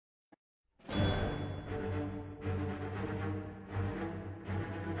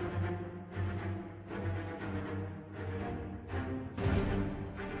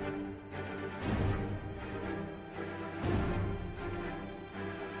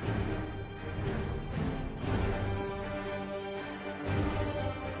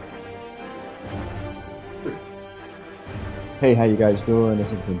Hey, how you guys doing?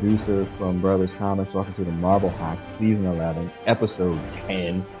 This is the producer from Brothers Comics. Welcome to the Marvel Hack Season 11, Episode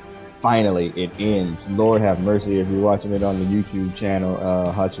 10. Finally, it ends. Lord have mercy if you're watching it on the YouTube channel.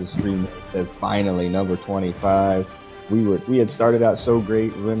 Hutch's stream says finally number 25. We had started out so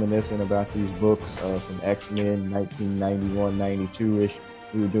great, reminiscing about these books from X-Men 1991, 92-ish.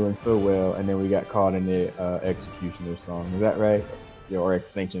 We were doing so well, and then we got caught in the Executioner song. Is that right? Yeah, or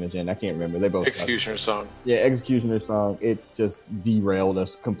Extinction Agenda. I can't remember. They both Executioner song. Yeah, Executioner song. It just derailed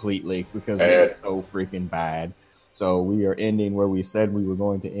us completely because it was so freaking bad. So we are ending where we said we were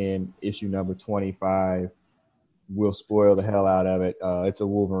going to end, issue number 25. We'll spoil the hell out of it. It's a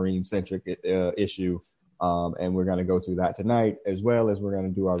Wolverine centric issue. And we're going to go through that tonight, as well as we're going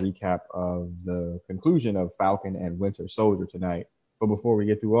to do our recap of the conclusion of Falcon and Winter Soldier tonight. But before we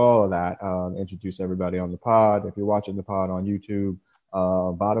get through all of that, introduce everybody on the pod. If you're watching the pod on YouTube,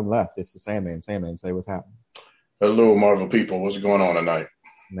 bottom left, it's the Sandman. Sandman, say what's happening. Hello, Marvel people. What's going on tonight?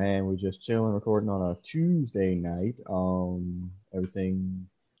 Man, we're just chilling, recording on a Tuesday night. Everything,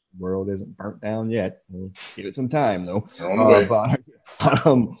 world isn't burnt down yet. We'll give it some time, though. You're on the way.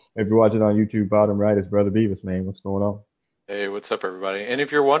 If you're watching on YouTube, bottom right is Brother Beavis, man. What's going on? Hey, what's up, everybody? And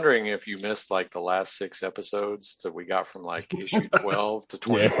if you're wondering if you missed like the last 6 episodes that we got from like issue 12 to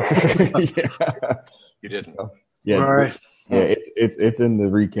 25, Yeah. You didn't. Yeah. All right. Yeah, it's in the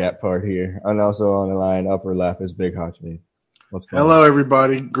recap part here. And also on the line, upper left is Big Hotchman. What's going Hello, on?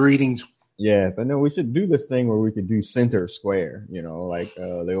 everybody. Greetings. Yes, I know we should do this thing where we could do center square, you know, like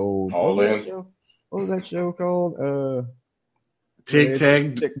the old All what in. was that show called? Tic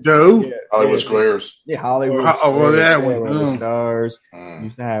Tac Doe. Yeah, Hollywood Squares. Yeah, Hollywood Oh, that one. where the stars. Mm.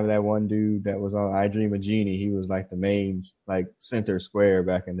 Used to have that one dude that was on I Dream of Jeannie. He was like the main like center square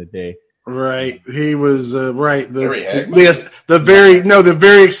back in the day. Right. He was right. Harry Hackman? Yes, the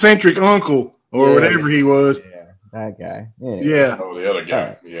very eccentric uncle or whatever he was. Yeah, that guy. Yeah. Yeah. Oh, the other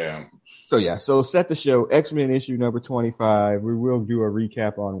guy. Right. Yeah. So set the show. X-Men issue number 25. We will do a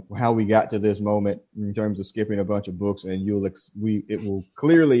recap on how we got to this moment in terms of skipping a bunch of books, and it will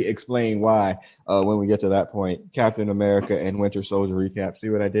clearly explain why when we get to that point. Captain America and Winter Soldier recap. See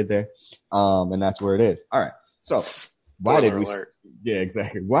what I did there? And that's where it is. All right. So why did we? Yeah,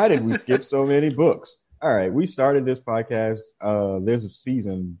 exactly. Why did we skip so many books? All right, we started this podcast this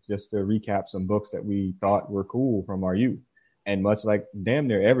season just to recap some books that we thought were cool from our youth. And much like damn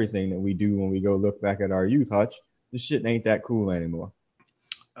near everything that we do when we go look back at our youth, Hutch, this shit ain't that cool anymore.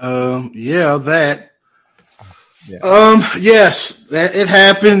 Yeah, that. Yeah. Yes, that it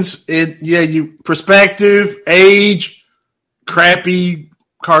happens. You perspective, age, crappy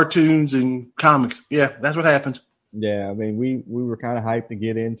cartoons and comics. Yeah, that's what happens. Yeah, I mean, we were kind of hyped to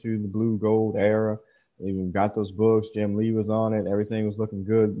get into the blue gold era. We got those books. Jim Lee was on it. Everything was looking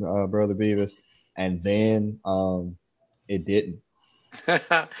good, Brother Beavis. And then it didn't.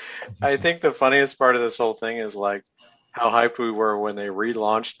 I think the funniest part of this whole thing is like how hyped we were when they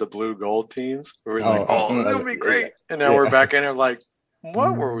relaunched the blue gold teams. We were like, oh, that'll be great. And now we're back in there like,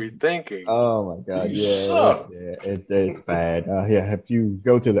 what were we thinking? Oh my God! It's bad. If you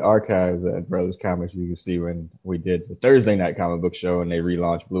go to the archives at Brothers Comics, you can see when we did the Thursday night comic book show and they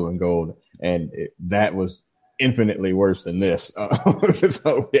relaunched Blue and Gold, and that was infinitely worse than this.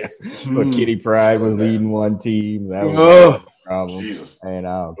 So yes, but Kitty Pryde was leading one team. That was a problem. Jesus. And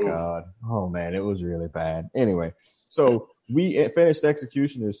oh God, oh man, it was really bad. Anyway, so we finished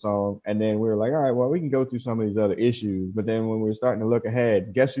Executioner's song, and then we were like, all right, well, we can go through some of these other issues. But then when we were starting to look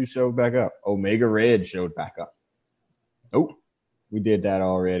ahead, guess who showed back up? Omega Red showed back up. Nope, we did that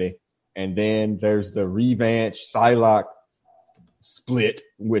already. And then there's the Revanche Psylocke split,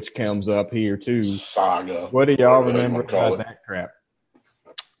 which comes up here too. Saga. What do y'all remember about that crap?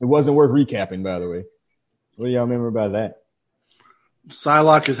 It wasn't worth recapping, by the way. What do y'all remember about that?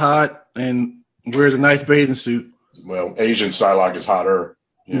 Psylocke is hot and wears a nice bathing suit. Well, Asian Psylocke is hotter.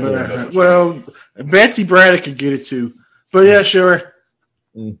 Well, Betsy Braddock could get it too. But yeah, sure.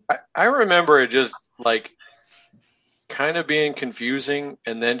 I remember it just like kind of being confusing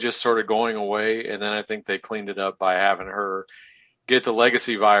and then just sort of going away. And then I think they cleaned it up by having her get the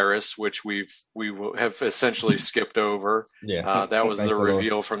legacy virus, which we have essentially skipped over. Yeah, that was the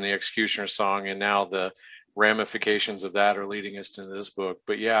reveal from the Executioner song, and now the ramifications of that are leading us to this book.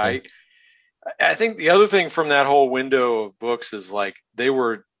 But yeah, I think the other thing from that whole window of books is like they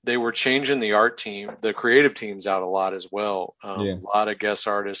were changing the art team, the creative teams out a lot as well. A lot of guest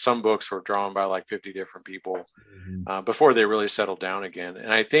artists. Some books were drawn by like 50 different people before they really settled down again.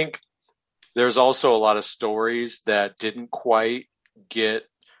 And I think there's also a lot of stories that didn't quite get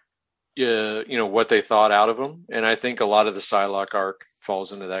what they thought out of them. And I think a lot of the Psylocke arc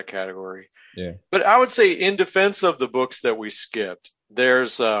falls into that category. Yeah. But I would say, in defense of the books that we skipped,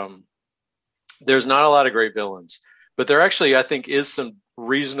 there's not a lot of great villains, but there actually, I think, is some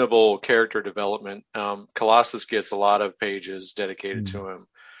reasonable character development. Colossus gets a lot of pages dedicated to him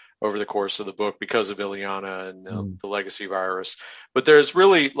over the course of the book because of Ileana and the legacy virus. But there's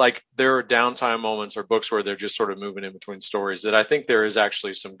really, like, there are downtime moments or books where they're just sort of moving in between stories that I think there is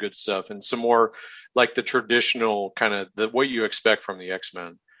actually some good stuff and some more like the traditional kind of what you expect from the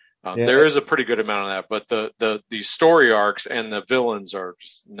X-Men. There is a pretty good amount of that, but the story arcs and the villains are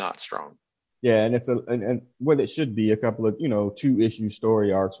just not strong. Yeah, and it's and what it should be, a couple of 2-issue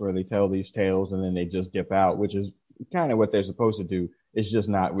story arcs where they tell these tales and then they just dip out, which is kind of what they're supposed to do. It's just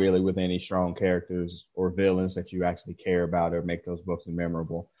not really with any strong characters or villains that you actually care about or make those books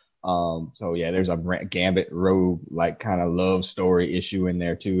memorable. So yeah, there's a Gambit Rogue like kind of love story issue in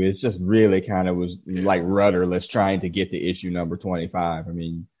there too. It's just really kind of was like rudderless trying to get to issue number 25. I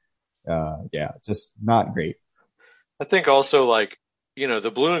mean, just not great. I think also, like,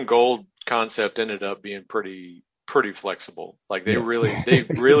 the blue and gold concept ended up being pretty flexible. Like they really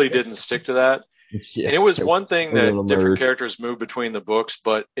didn't stick to that. Yes, and it was one thing that different characters moved between the books,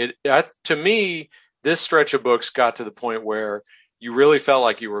 but to me, this stretch of books got to the point where you really felt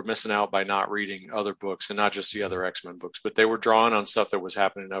like you were missing out by not reading other books and not just the other X-Men books, but they were drawing on stuff that was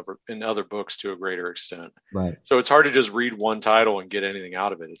happening in other books to a greater extent. Right. So it's hard to just read one title and get anything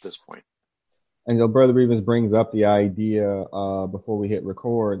out of it at this point. And Brother Rivens brings up the idea before we hit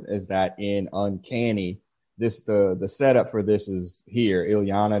record is that in Uncanny, the setup for this is here.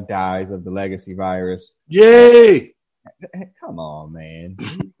 Ileana dies of the legacy virus. Yay! Come on, man.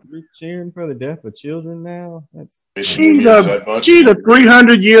 You're cheering for the death of children now? She's a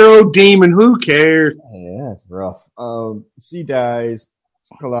 300-year-old demon. Who cares? Yeah, that's rough. She dies.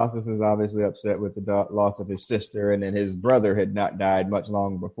 Colossus is obviously upset with the loss of his sister, and then his brother had not died much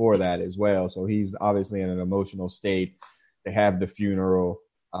long before that as well. So he's obviously in an emotional state. They have the funeral.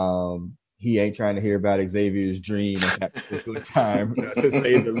 He ain't trying to hear about Xavier's dream at that particular time, to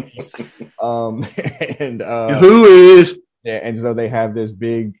say the least. And who is? Yeah, and so they have this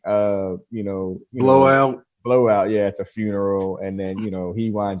big, blowout. Yeah, at the funeral, and then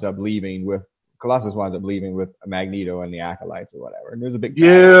Colossus winds up leaving with Magneto and the Acolytes or whatever. And there's a big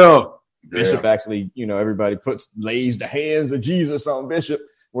Bishop actually, everybody lays the hands of Jesus on Bishop,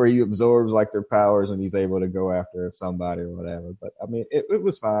 where he absorbs like their powers and he's able to go after somebody or whatever. But I mean, it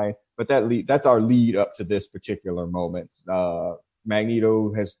was fine. But that's our lead up to this particular moment.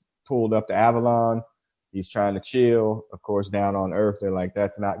 Magneto has pulled up to Avalon. He's trying to chill. Of course, down on Earth, they're like,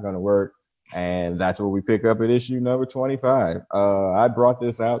 that's not going to work. And that's where we pick up at issue number 25. I brought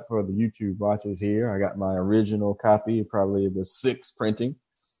this out for the YouTube watchers here. I got my original copy, probably the 6th printing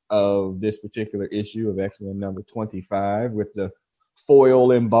of this particular issue of X-Men number 25 with the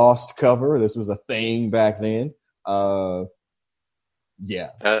foil embossed cover. This was a thing back then. Yeah.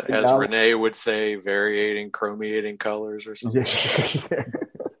 As Renee would say, variating, chromating colors or something. $3.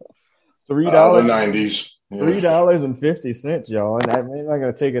 The 90s. $3.50, y'all. And I'm not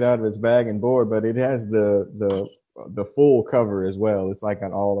going to take it out of its bag and board, but it has the full cover as well. It's like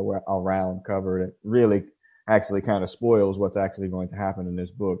an all around cover that really actually kind of spoils what's actually going to happen in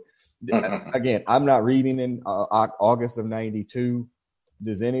this book. Again, I'm not reading in August of 92.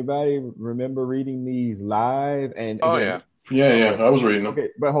 Does anybody remember reading these live? And again, yeah, I was reading them. Okay,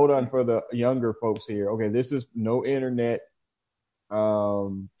 but hold on for the younger folks here. Okay, this is no internet.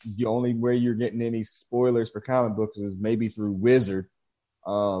 The only way you're getting any spoilers for comic books is maybe through Wizard.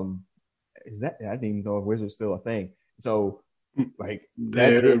 I didn't even know if Wizard's still a thing. So, like,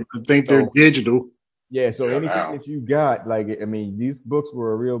 I think they're digital. Yeah, so anything that you got, like, I mean, these books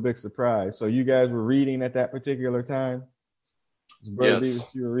were a real big surprise. So you guys were reading at that particular time? Yes.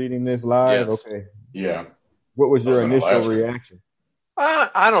 You were reading this live? Yes. Okay. Yeah. What was your initial reaction?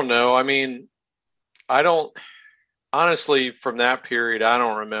 I don't know. I mean, honestly, from that period, I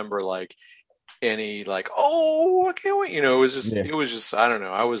don't remember like any like, oh, I can't wait. It was just, I don't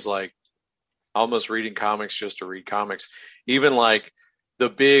know. I was like almost reading comics just to read comics. Even like the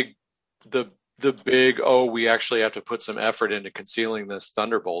big, oh, we actually have to put some effort into concealing this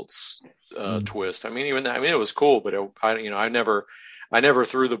Thunderbolts twist. I mean, even that, it was cool, but I never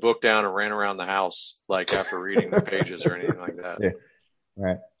threw the book down and ran around the house like after reading the pages or anything like that. Yeah.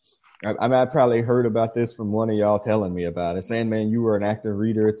 Right. I probably heard about this from one of y'all telling me about it. Sandman, you were an active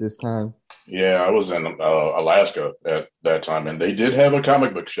reader at this time? Yeah, I was in Alaska at that time, and they did have a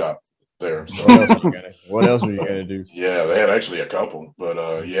comic book shop there. So. What else were you going to do? Yeah, they had actually a couple. But,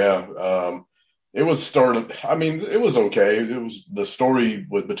 it was started. I mean, it was okay. It was the story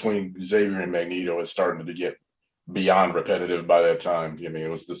between Xavier and Magneto is starting to get beyond repetitive by that time. I mean,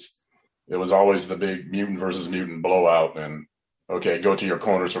 it was this it was always the big mutant versus mutant blowout, and okay, go to your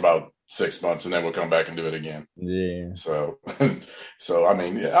corners for about 6 months, and then we'll come back and do it again. Yeah. So, I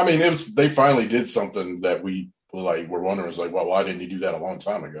mean, it was, they finally did something that we like were wondering, is like, well, why didn't he do that a long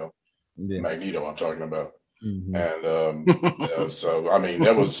time ago? Yeah. Magneto, I'm talking about. Mhm. And so I mean,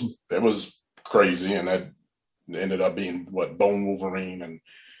 that was crazy, and that ended up being what, Bone Wolverine and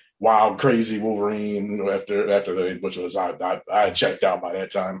Wild Crazy Wolverine after the, which was I checked out by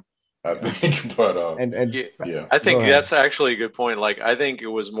that time, I think. But yeah, I think that's actually a good point. Like, I think it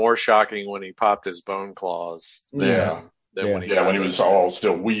was more shocking when he popped his bone claws than when he was all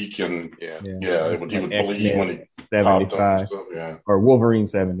still weak, and he would bleed when he 75 or Wolverine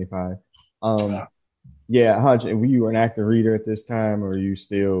 75. Hutch, were you an active reader at this time, or are you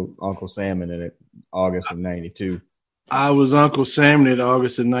still Uncle Sam in it, August of 92? I was Uncle Sam in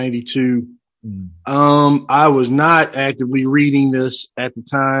August of 92. I was not actively reading this at the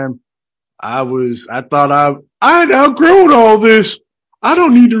time. I thought I had outgrown all this. I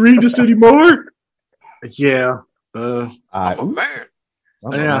don't need to read this anymore. Yeah. I'm a man.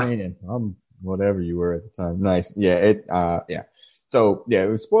 I'm a man. I'm whatever you were at the time. Nice. Yeah. So,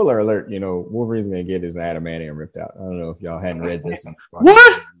 spoiler alert, Wolverine's going to get his adamantium ripped out. I don't know if y'all hadn't read this in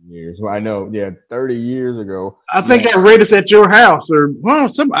what? years. Well, I know, 30 years ago. I think I read this at your house, or,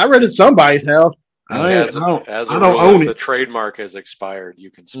 I read it at somebody's house. As a rule, if the trademark has expired,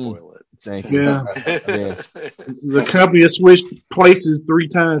 you can spoil it. Thank you. Yeah. The company has switched places 3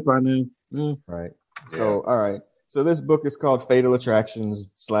 times by now. Yeah. Right. So, all right. So this book is called Fatal Attractions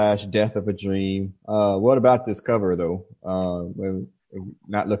 / Death of a Dream. What about this cover, though? We're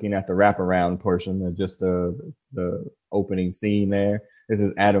not looking at the wraparound portion, just the opening scene there. This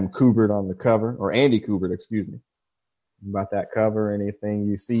is Adam Kubert on the cover, or Andy Kubert, excuse me. About that cover, anything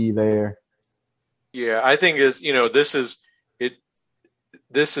you see there? Yeah, I think this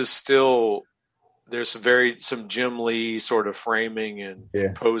is still, there's some Jim Lee sort of framing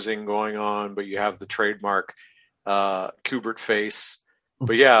and posing going on, but you have the trademark Kubert face.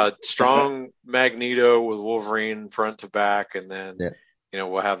 But strong Magneto with Wolverine front to back, and then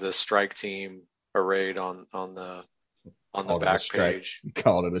we'll have this strike team arrayed on the back page. You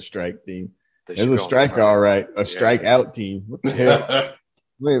called it a strike team. There's a strike, all right. A strike out team. What the hell?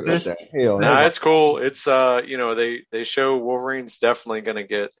 Wait, what the hell? Nah, it's cool. It's they show Wolverine's definitely going to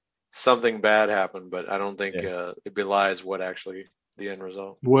get something bad happen, but I don't think it belies what actually the end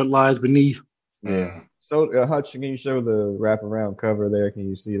result. What lies beneath? Yeah. So, Hutch, can you show the wraparound cover there? Can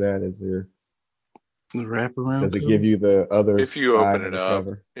you see that? Is there the wraparound? Does it give you the other? If you open it up,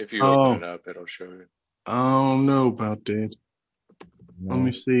 it'll show you. I don't know about that. No. Let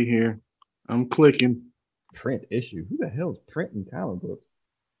me see here. I'm clicking. Print issue. Who the hell is printing comic books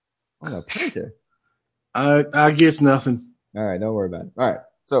on a printer? I guess nothing. All right, don't worry about it. All right.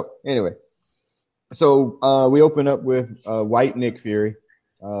 So anyway, we open up with white Nick Fury.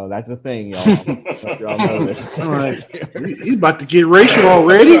 That's a thing, y'all. Y'all know this. All right. He's about to get racial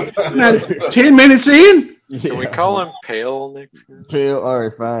already. Not 10 minutes in. Can we call him Pale Nick Fury? Pale. All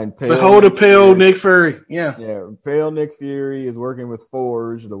right, fine. Pale. Behold a pale Nick Fury. Yeah. Yeah. Pale Nick Fury is working with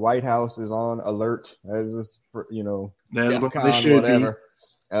Forge. The White House is on alert. As this, that's what they should whatever.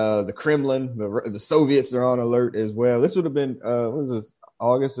 The Kremlin, the Soviets are on alert as well. This would have been what was this,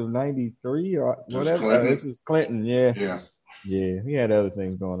 August of '93 or whatever? This is Clinton. Yeah. He had other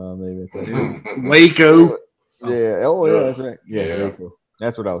things going on, maybe. Waco. Yeah. Oh, yeah. That's right. Yeah, Waco.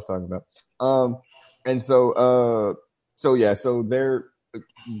 That's what I was talking about. And so they're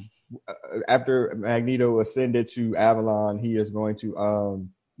after Magneto ascended to Avalon, he is going to,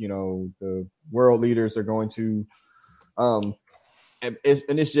 the world leaders are going to,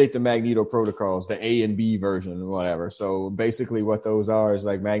 initiate the Magneto protocols, the A and B version, whatever. So basically, what those are is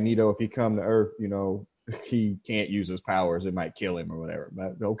like Magneto, if he come to Earth, he can't use his powers; it might kill him or whatever.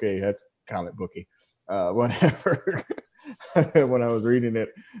 But okay, that's comic booky, whatever. When I was reading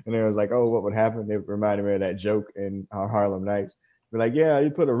it, and it was like, oh, what would happen? It reminded me of that joke in Harlem Nights. Be like, yeah, you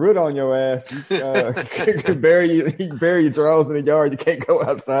put a root on your ass, you bury your drawers in the yard, you can't go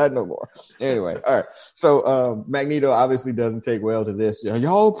outside no more. Anyway, all right. So Magneto obviously doesn't take well to this.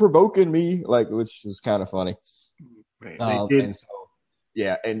 Y'all provoking me, which is kind of funny. And so,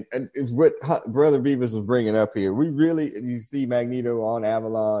 and it's what Brother Beavis was bringing up here. You see Magneto on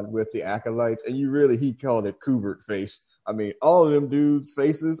Avalon with the acolytes, and he called it Kubert face. I mean, all of them dudes'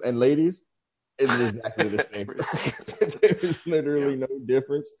 faces and ladies is exactly the same. There's literally no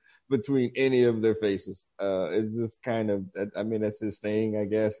difference between any of their faces. It's just kind of, that's his thing, I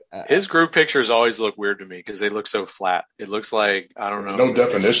guess. His group pictures always look weird to me because they look so flat. It looks like, I don't know. There's no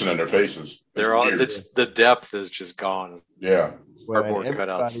definition in their faces. The depth is just gone. Yeah. cardboard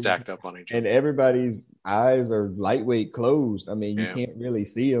cutouts stacked up on each other. And everybody's eyes are lightweight closed. I mean, you can't really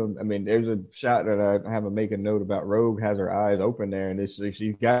see them. I mean, there's a shot that I have to make a note about. Rogue has her eyes open there, and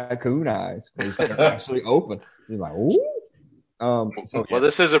she's got coon eyes. She's actually open. She's like, ooh. Well,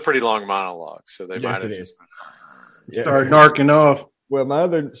 this is a pretty long monologue, so they might have just start narking off. Well, my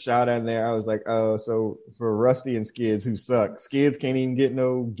other shot in there, I was like, so for Rusty and Skids, who suck, Skids can't even get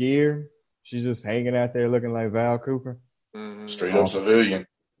no gear. She's just hanging out there looking like Val Cooper. Mm-hmm. Straight up civilian.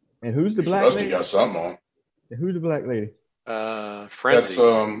 And who's the black Rusty lady? Got something on. And who's the black lady? Frenzy.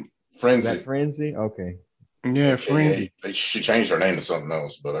 That's Frenzy. That Frenzy? Okay. Yeah, Frenzy. She changed her name to something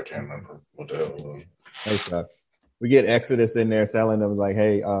else, but I can't remember what the hell it was. Hey, we get Exodus in there selling them like,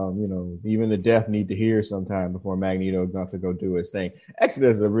 hey, even the deaf need to hear sometime before Magneto got to go do his thing.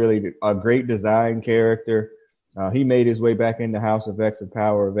 Exodus is a great design character. He made his way back into House of X and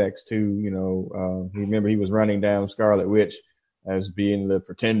Power of X2. Remember he was running down Scarlet Witch as being the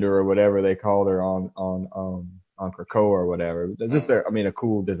pretender or whatever they called her on Krakoa or whatever. Just a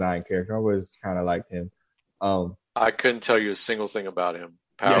cool design character. I always kind of liked him. I couldn't tell you a single thing about him.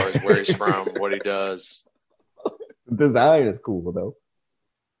 Powers, where he's from, what he does. The design is cool though.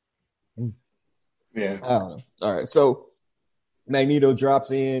 Yeah. I don't know. All right. So Magneto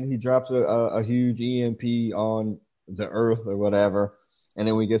drops in. He drops a huge EMP on the Earth or whatever. And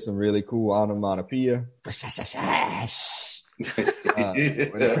then we get some really cool onomatopoeia. That's an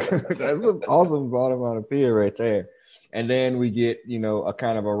awesome onomatopoeia right there. And then we get, a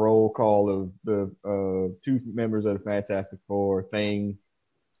kind of a roll call of the two members of the Fantastic Four, Thing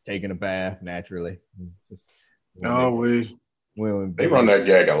taking a bath naturally. They run that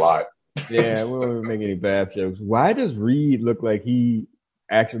gag a lot. Yeah, we won't make any bath jokes. Why does Reed look like he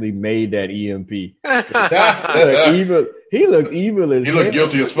actually made that EMP? He looks evil as he looked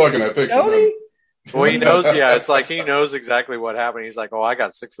guilty as fuck in that picture. Don't he? Well, he knows. Yeah, it's like he knows exactly what happened. He's like, "Oh, I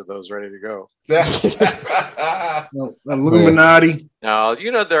got 6 of those ready to go." Illuminati. Now,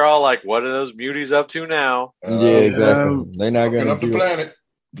 they're all like, "What are those muties up to now?" Yeah, exactly. They're not going to up the planet.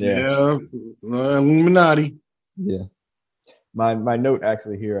 Yeah, Illuminati. Yeah. My note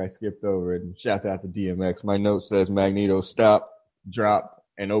actually here, I skipped over it and shout out to DMX. My note says Magneto stopped, dropped,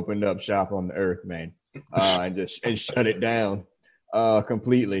 and opened up shop on the Earth, man, and shut it down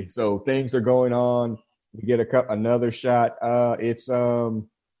completely. So things are going on. We get another shot. It's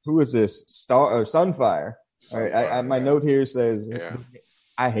who is this? Sunfire. All right. My note here says,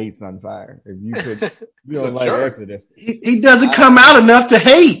 I hate Sunfire. If you could, you don't like Exodus. He doesn't come out enough to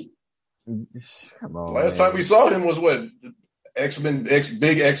hate. Come on. Last time we saw him was what? X-Men,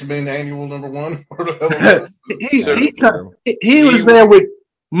 big X-Men annual #1. he was there with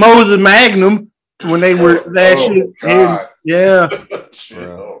Moses Magnum when they were that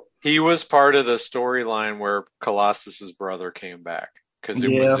shit. He was part of the storyline where Colossus's brother came back because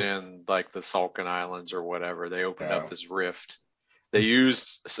it was in like the Salkin Islands or whatever. They opened up this rift. They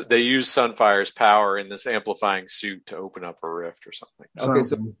used Sunfire's power in this amplifying suit to open up a rift or something. Okay,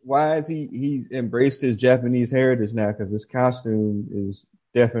 so why is he embraced his Japanese heritage now? Because his costume is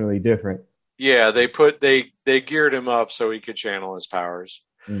definitely different. Yeah, they geared him up so he could channel his powers.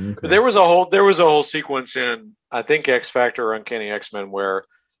 Okay. But there was a whole sequence in I think X Factor or Uncanny X-Men where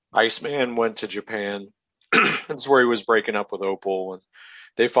Iceman went to Japan. That's where he was breaking up with Opal and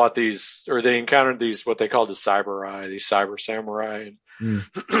they fought they encountered these, what they called the Cyber-Eye, these cyber samurai. And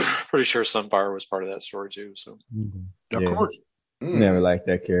pretty sure Sunfire was part of that story too. So, Of course. Never liked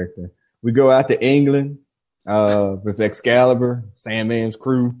that character. We go out to England with Excalibur, Sandman's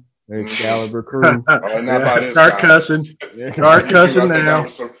crew, the Excalibur crew. Start cussing. Start cussing now.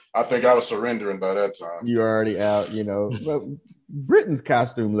 I think I was surrendering by that time. You're already out, But Britain's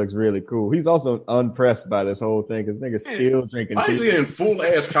costume looks really cool. He's also unpressed by this whole thing because nigga's still drinking tea. Why is he in full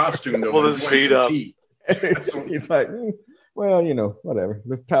ass costume though? With his feet up. He's like, whatever.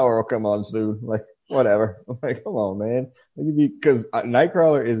 The power will come on soon. Like, whatever. I'm like, come on, man. Because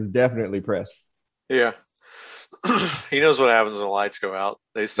Nightcrawler is definitely pressed. Yeah. He knows what happens when the lights go out.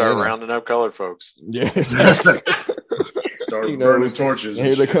 They start rounding up colored folks. Yes. Start burning torches.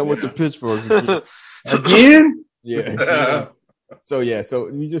 Here they come with the pitchforks. Again? Yeah. So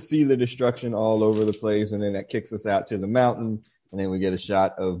you just see the destruction all over the place, and then that kicks us out to the mountain, and then we get a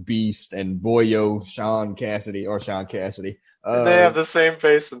shot of Beast and Boyo, Sean Cassidy. They have the same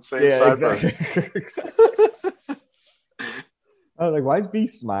face and same sideburns. Exactly. I was like, why is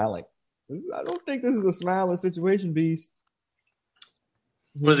Beast smiling? I don't think this is a smiling situation, Beast.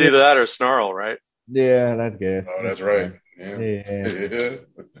 It was either that or Snarl, right? Yeah, that's guess. Oh, that's right. Yeah.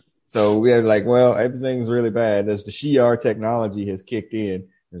 So we had everything's really bad. As the Shi'ar technology has kicked in,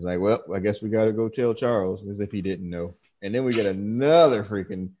 it's like, well, I guess we got to go tell Charles, as if he didn't know. And then we get another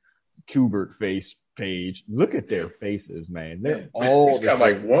freaking Kubert face page. Look at their faces, man. They're all he's got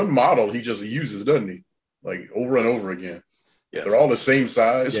like one model he just uses, doesn't he? Like over and over again. Yes. They're all the same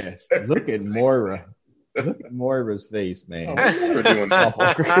size. Yes. Look at Moira. Look at Moira's face, man. We're doing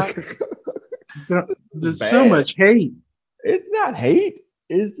There's so much hate. It's not hate.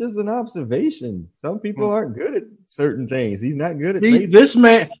 It's just an observation. Some people aren't good at certain things. He's not good at this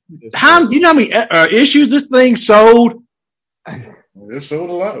man. You know how many issues this thing sold? It sold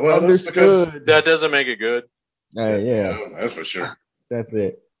a lot. Well, understood. That doesn't make it good. Yeah, that's for sure. That's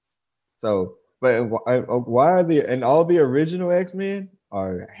it. So, but why are and all the original X-Men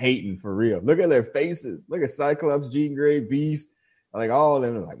are hating for real? Look at their faces. Look at Cyclops, Jean Grey, Beast. Like all of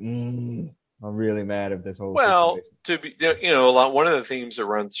them are like, I'm really mad at this whole situation. To be, one of the themes that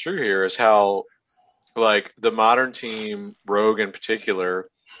runs through here is how, like, the modern team, Rogue in particular,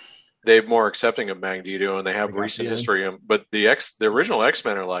 they're more accepting of Magneto and they have recent history. But the original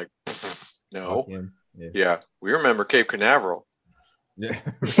X-Men are like, no, yeah, we remember Cape Canaveral. Yeah.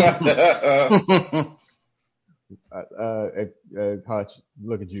 Hutch,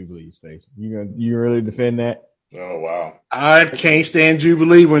 look at Jubilee's face. You really defend that? Oh, wow. I can't stand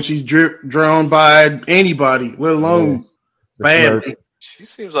Jubilee when she's drawn by anybody, let alone badly. She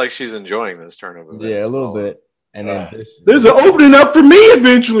seems like she's enjoying this turn of events. Yeah, a little bit. And then there's an opening up for me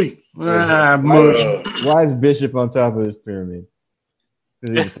eventually. Why is Bishop on top of this pyramid? Is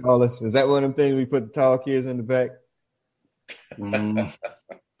he the tallest? Is that one of them things we put the tall kids in the back? I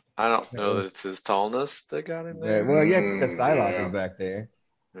don't know that it's his tallness that got him there. Well, because Psylocke is back there.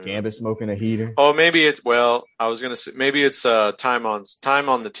 Gambit smoking a heater. Oh, maybe it's I was gonna say maybe it's time on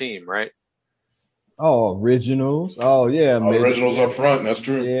the team, right? Oh, originals. Oh yeah, originals up front. That's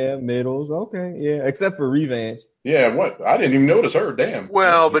true. Yeah, middles. Okay, yeah, except for Revenge. Yeah, what? I didn't even notice her. Damn.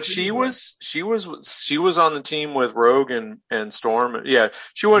 Well, but she was on the team with Rogue and Storm. Yeah,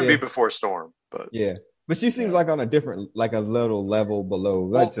 she wouldn't be before Storm, but yeah. But she seems like on a different, like a little level below.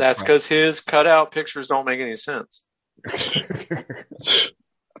 Well, that's because his cutout pictures don't make any sense.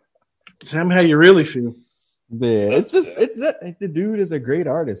 Tell me how you really feel. Yeah, it's that the dude is a great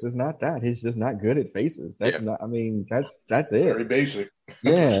artist. It's not that he's just not good at faces. That's not. I mean, that's it. Very basic.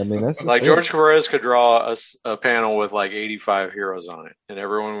 Yeah, I mean that's like George Perez could draw a panel with like 85 heroes on it, and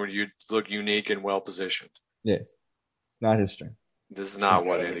everyone would look unique and well positioned. Yes, not his strength. This is not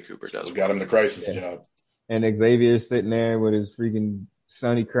what Andy Cooper does. We got him the crisis job. And Xavier's sitting there with his freaking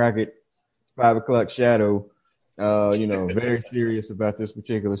Sonny Crockett 5 o'clock shadow. Very serious about this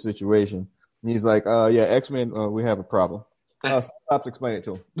particular situation. And he's like, X-Men, we have a problem. Cyclops, explain it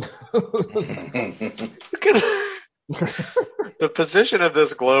to him. The position of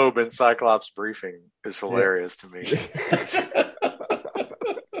this globe in Cyclops briefing is hilarious to me. It's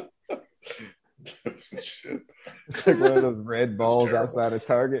like one of those red balls outside of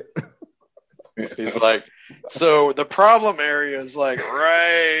Target. He's like, so the problem area is like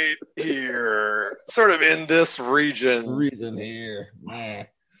right here, sort of in this region here. Man.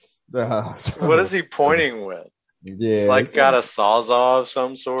 What is he pointing with? Yeah, it's like got a sawzall of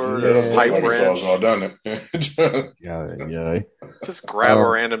some sort, a pipe wrench. Sawzall, doesn't it? Yeah. Just grab a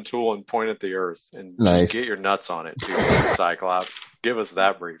random tool and point at the earth and just get your nuts on it, too, Cyclops. Give us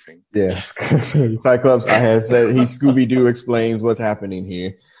that briefing. Yes. Cyclops, I have said, Scooby-Doo explains what's happening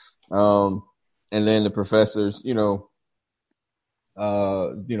here. And then the professors,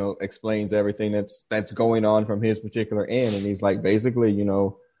 explains everything that's going on from his particular end. And he's like, basically,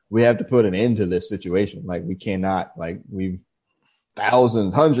 we have to put an end to this situation. Like, we cannot, we've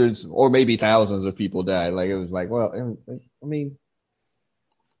thousands, hundreds, or maybe thousands of people died. Like, it was like, well, I mean,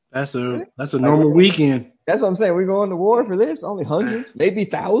 that's a normal weekend. That's what I'm saying. We're going to war for this? Only hundreds, maybe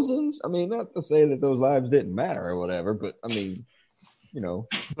thousands. I mean, not to say that those lives didn't matter or whatever, but I mean,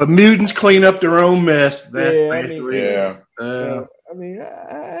 But mutants clean up their own mess. That's basically. I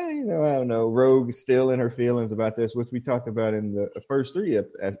don't know. Rogue is still in her feelings about this, which we talked about in the first 3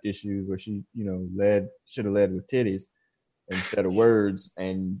 issues, where she, should have led with titties instead of words,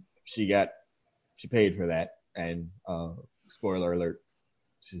 and she paid for that. And spoiler alert,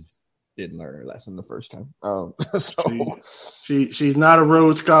 she didn't learn her lesson the first time. She's not a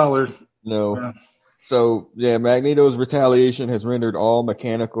Rhodes Scholar. No. So, Magneto's retaliation has rendered all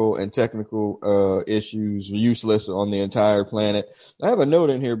mechanical and technical issues useless on the entire planet. I have a note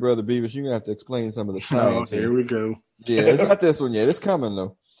in here, Brother Beavis. You're going to have to explain some of the science. Here we go. Yeah, it's not this one yet. It's coming,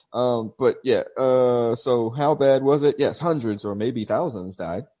 though. So how bad was it? Yes, hundreds or maybe thousands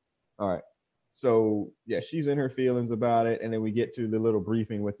died. All right. So, she's in her feelings about it. And then we get to the little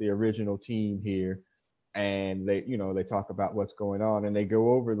briefing with the original team here. And they talk about what's going on. And they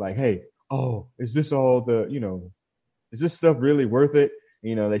go over like, hey, oh, is this all the, is this stuff really worth it?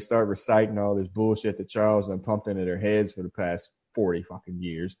 You know, they start reciting all this bullshit that Charles done pumped into their heads for the past 40 fucking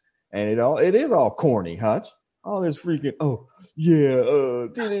years. And it is all corny, Hutch. All this freaking,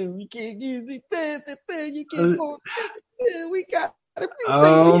 you can't use the you can't we got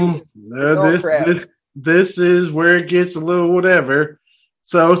this is where it gets a little whatever.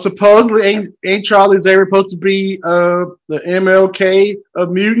 So supposedly ain't Charlie Xavier supposed to be the MLK of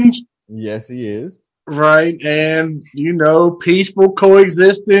mutants? Yes, he is. Right, and peaceful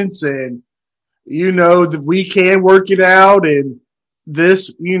coexistence, and that we can work it out, and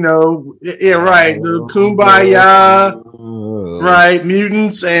this, right, the kumbaya, right,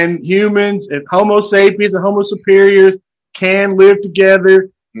 mutants and humans and Homo sapiens and Homo superiors can live together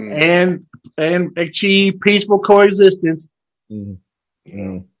and achieve peaceful coexistence.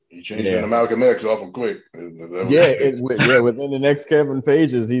 He changed into Malcolm X awful quick. Within the next Kevin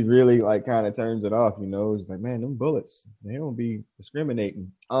pages, he really like kind of turns it off. He's like, man, them bullets, they don't be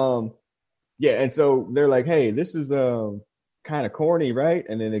discriminating. And so they're like, hey, this is kind of corny, right?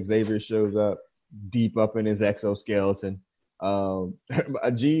 And then Xavier shows up deep up in his exoskeleton.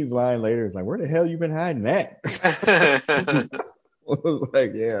 Jean's line later is like, where the hell you been hiding that? I was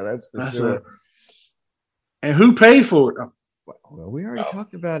like, yeah, that's for sure. And who paid for it? Well, we already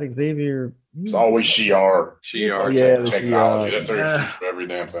talked about Xavier. It's always Shi'ar. Technology. That's their excuse for every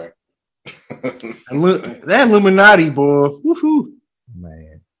damn thing. That Illuminati, boy. Woohoo.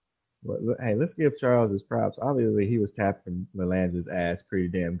 Man. Well, hey, let's give Charles his props. Obviously, he was tapping Melandra's ass pretty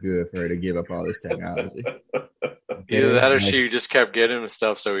damn good for her to give up all this technology. Either that or she just kept getting him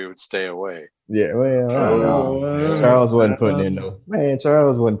stuff so he would stay away. Yeah, well, I don't know. Charles wasn't putting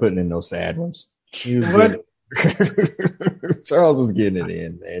in no sad ones. He was Charles was getting it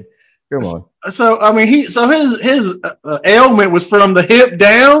in, man. Come on. So I mean, his ailment was from the hip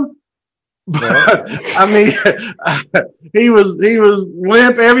down. But I mean, he was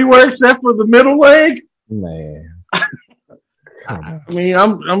limp everywhere except for the middle leg. Man, I mean,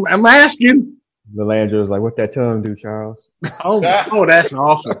 I'm asking. Melandra was like, "What that tongue do, Charles?" Oh, that's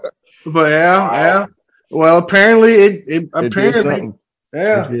awful. But yeah. Well, apparently it did something.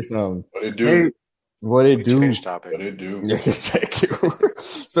 Yeah. It did something. What it do? What it do? Yeah, thank you.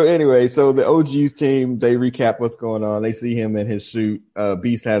 So anyway, the OG's team, they recap what's going on. They see him in his suit.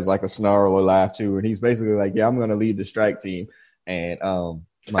 Beast has like a snarl or laugh too, and he's basically like, "Yeah, I'm going to lead the strike team." And they're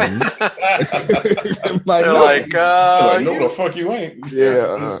like, "No, the fuck you ain't." What?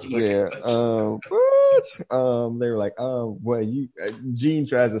 They were like, well, you. Gene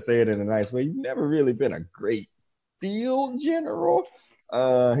tries to say it in a nice way. You've never really been a great field general.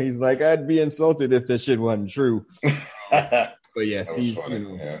 He's like, I'd be insulted if this shit wasn't true. But yes,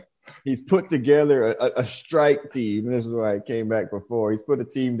 he's put together a strike team. And this is why I came back before. He's put a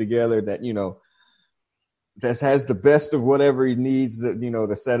team together that, that has the best of whatever he needs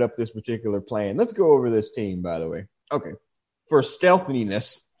to set up this particular plan. Let's go over this team, by the way. Okay. For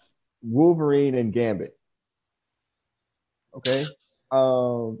stealthiness, Wolverine and Gambit. Okay.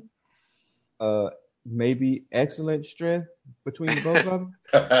 Maybe excellent strength between the both of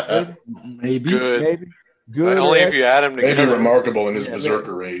them. Maybe good. Only if you add them together. Maybe remarkable in his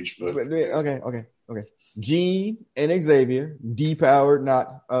berserker rage. But okay. Jean and Xavier, depowered,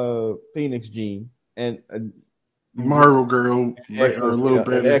 not Phoenix Jean, and Marvel Girl,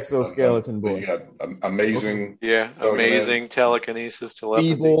 an exoskeleton boy. You got amazing, amazing telekinesis,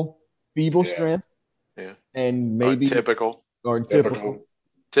 telepathy, feeble strength, and maybe typical and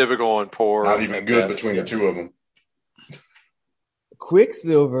poor. Not even good between the two of them.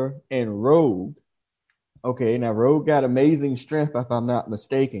 Quicksilver and Rogue. Okay, now Rogue got amazing strength, if I'm not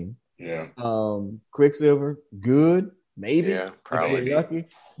mistaken. Yeah. Quicksilver, good, maybe. Yeah, probably. Lucky.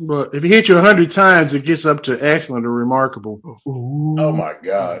 But if he hits you 100 times, it gets up to excellent or remarkable. Ooh. Oh my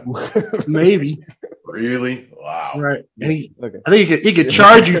God. Maybe. Really? Wow. Right. I think he could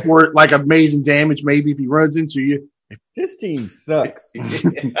charge you for it, like amazing damage. Maybe if he runs into you. This team sucks. You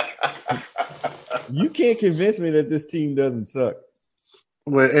can't convince me that this team doesn't suck.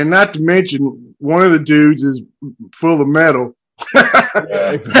 Well, and not to mention, one of the dudes is full of metal.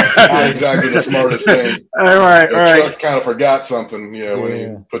 Not exactly the smartest thing. All right. Chuck kind of forgot something, when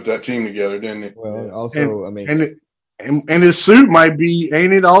he put that team together, didn't he? Well, also, and his suit might be,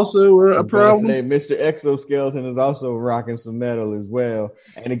 ain't it also a problem? Mr. Exoskeleton is also rocking some metal as well.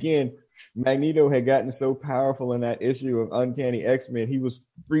 And again, Magneto had gotten so powerful in that issue of Uncanny X-Men, he was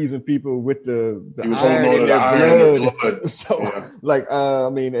freezing people with the iron in their blood. So,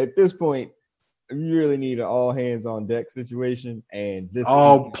 at this point, you really need an all hands on deck situation, and this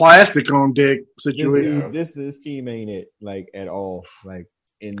plastic on deck situation. This team ain't it at all,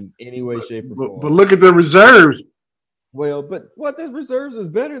 in any way, shape, or form. But look at the reserves. Well, but what the reserves is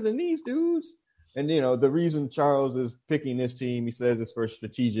better than these dudes. And the reason Charles is picking this team, he says it's for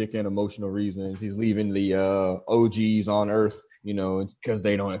strategic and emotional reasons. He's leaving the OGs on Earth, because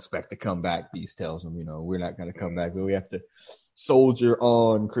they don't expect to come back. Beast tells them, we're not going to come back, but we have to soldier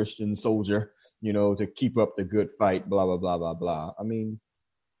on, Christian soldier, to keep up the good fight. Blah blah blah blah blah. I mean,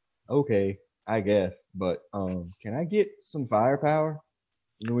 okay, I guess, but can I get some firepower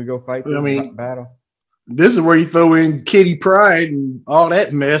when we go fight this battle? This is where you throw in Kitty Pryde and all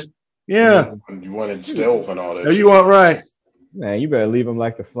that mess. Yeah. You wanted stealth and all that. No, you want right. Man, you better leave them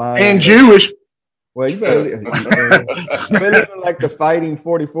like the flying. And Jewish. Well, you better leave them like the fighting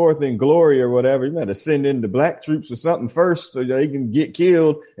 44th in Glory or whatever. You better send in the black troops or something first so they can get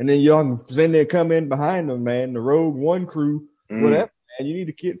killed, and then y'all can come in behind them, man. The Rogue One crew, whatever. Man, you need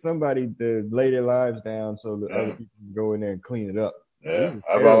to get somebody to lay their lives down so that other people can go in there and clean it up. Yeah,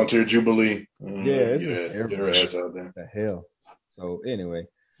 I volunteer Jubilee. This is terrible. Get her ass out there. The hell. So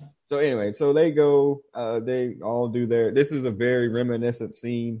they go, they all do this is a very reminiscent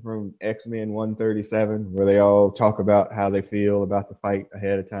scene from X-Men 137 where they all talk about how they feel about the fight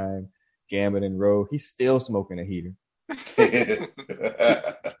ahead of time. Gambit and Rogue, he's still smoking a heater.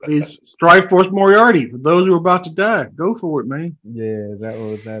 It's Strike Force Moriarty for those who are about to die. Go for it, man. Yeah, is that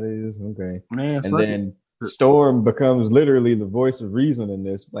what that is? Okay. Man, and then Storm becomes literally the voice of reason in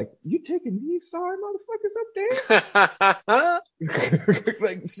this. Like, you taking these sorry motherfuckers up there?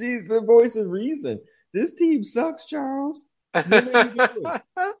 Like, she's the voice of reason. This team sucks, Charles. I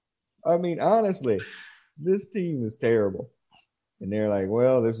mean, honestly, this team is terrible. And they're like,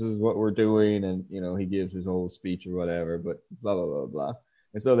 well, this is what we're doing. And, he gives his whole speech or whatever, but blah, blah, blah, blah.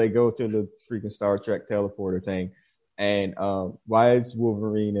 And so they go to the freaking Star Trek teleporter thing. And why is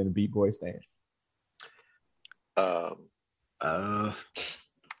Wolverine in a Beat Boy stance?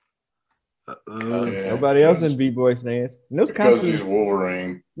 Nobody else in B-Boy stance. And those because he's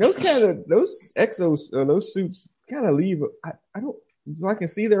Wolverine. Those exos or those suits kind of leave. I don't. So I can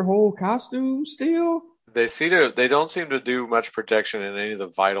see their whole costume still. They don't seem to do much protection in any of the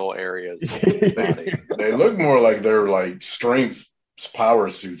vital areas. They look more like they're like strength power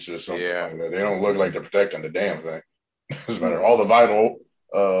suits or something like that. They don't look like they're protecting the damn thing. Doesn't matter. All the vital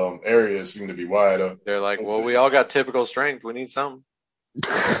areas seem to be wide up. They're like, well, we all got typical strength. We need something.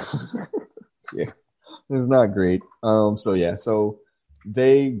 Yeah, it's not great. So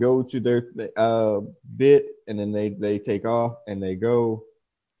they go to their bit, and then they take off and they go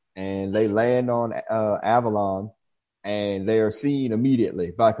and they land on Avalon, and they are seen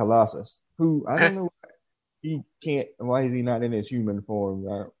immediately by Colossus, who I don't know. Why is he not in his human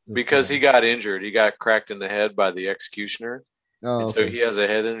form? Because he got injured. He got cracked in the head by the executioner. Oh, okay. So he has a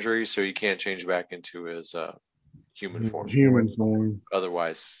head injury, so he can't change back into his human form.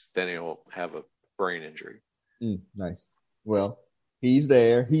 Otherwise, then he'll have a brain injury. Nice. Well, he's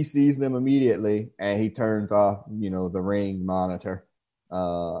there. He sees them immediately, and he turns off, the ring monitor.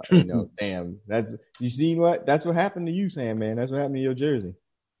 Damn. You seen what? That's what happened to you, Sam, man. That's what happened to your jersey.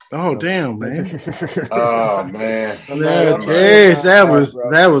 Oh, damn, man. Oh, man. Yes, that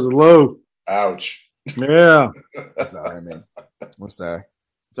was low. Ouch. Yeah. Sorry, man. I'm sorry.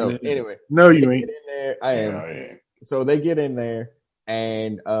 So anyway, no, you ain't. Get in there. I am. Yeah. So they get in there,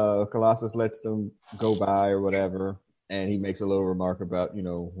 and Colossus lets them go by or whatever, and he makes a little remark about,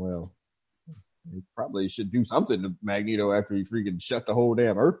 well, he probably should do something to Magneto after he freaking shut the whole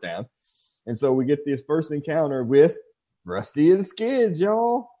damn Earth down. And so we get this first encounter with Rusty and Skids,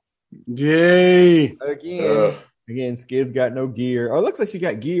 y'all. Yay! Again, Skids got no gear. Oh, it looks like she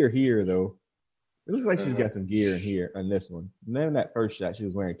got gear here though. It looks like she's got some gear in here on this one. And then in that first shot, she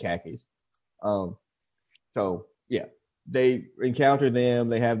was wearing khakis. So yeah, they encounter them.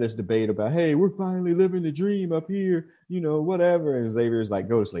 They have this debate about, hey, we're finally living the dream up here, whatever. And Xavier's like,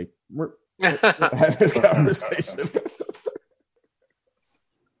 go to sleep. We're have this conversation.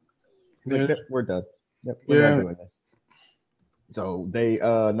 Like, we're done. We're not doing this. So they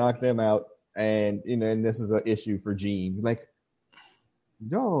knock them out, and and this is an issue for Jean. Like,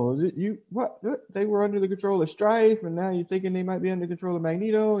 no, what? They were under the control of Strife, and now you're thinking they might be under control of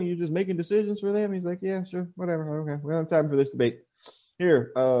Magneto, and you're just making decisions for them. He's like, yeah, sure, whatever. Okay, we don't have time for this debate.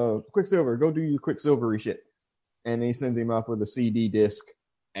 Here, Quicksilver, go do your Quicksilvery shit. And he sends him off with a CD disc,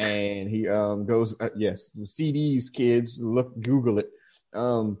 and he goes, yes, the CDs, kids, Google it.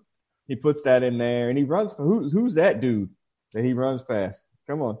 He puts that in there, and he runs. Who's that dude that he runs past?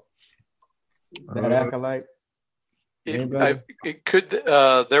 Come on, that acolyte. It could.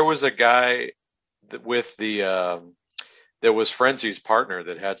 There was a guy with the that was Frenzy's partner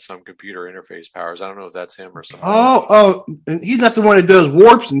that had some computer interface powers. I don't know if that's him or something. Oh, he's not the one that does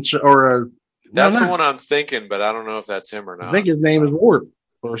warps and or That's the one I'm thinking, but I don't know if that's him or not. I think his name is Warp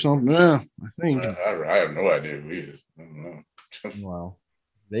or something. Yeah, I think. I have no idea who he is. I don't know. Well,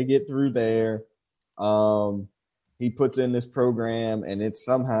 they get through there. He puts in this program, and it's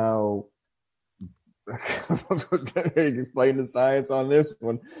somehow explain the science on this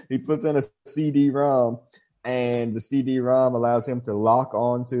one. He puts in a CD-ROM, and the CD-ROM allows him to lock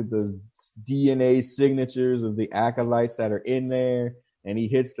onto the DNA signatures of the acolytes that are in there. And he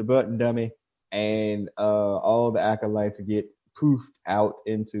hits the button, dummy, and all the acolytes get poofed out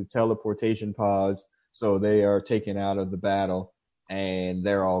into teleportation pods. So they are taken out of the battle, and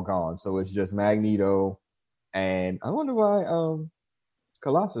they're all gone. So it's just Magneto, and I wonder why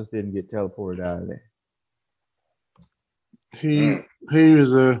Colossus didn't get teleported out of there. He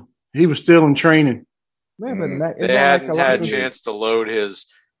was still in training. Man, but they hadn't had a chance to load his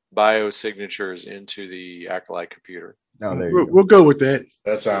biosignatures into the Acolyte computer. No, we'll go with that.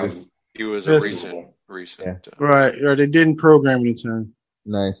 That sounds. He was a recent. Yeah. Right. They didn't program it in time.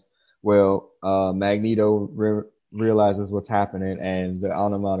 Nice. Well, Magneto realizes what's happening, and the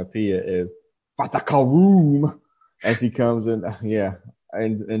onomatopoeia is Fatakaroom as he comes in.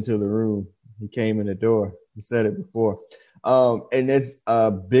 Into the room. He came in the door. He said it before. And there's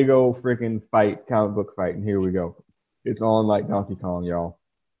a big old freaking fight, comic book fight, and here we go. It's on like Donkey Kong, y'all.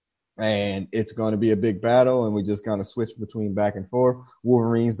 And it's going to be a big battle, and we just kind of switch between back and forth.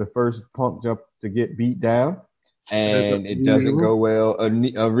 Wolverine's the first punk jump to get beat down, and it doesn't go well.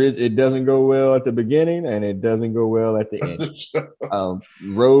 It doesn't go well at the beginning, and it doesn't go well at the end.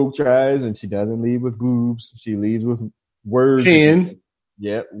 Rogue tries, and she doesn't leave with boobs. She leaves with words.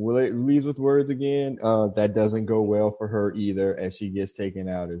 Yep, leaves with words again. That doesn't go well for her either, as she gets taken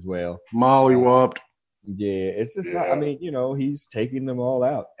out as well. Molly whopped. Yeah, it's just not. I mean, he's taking them all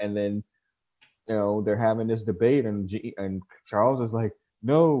out, and then they're having this debate, and Charles is like,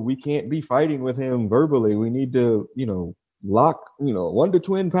 "No, we can't be fighting with him verbally. We need to, lock, Wonder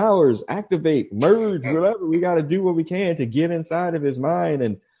Twin powers, activate, merge, whatever. We got to do what we can to get inside of his mind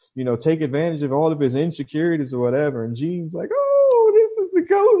and take advantage of all of his insecurities or whatever." And Jean's like, "Oh, this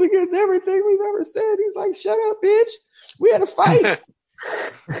goes against everything we've ever said." He's like, "Shut up, bitch. We had a fight."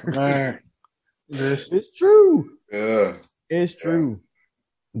 It's true. Yeah. It's true.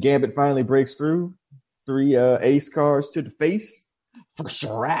 Gambit finally breaks through. 3 ace cards to the face. For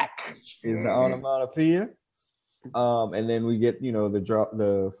Shrek is the onomatopoeia. And then we get,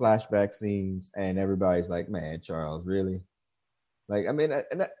 the flashback scenes, and everybody's like, "Man, Charles, really?" Like, I mean,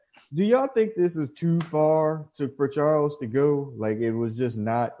 do y'all think this is too far for Charles to go? Like, it was just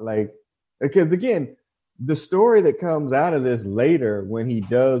not like, because again, the story that comes out of this later when he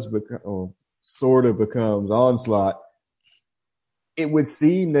does sort of becomes Onslaught, it would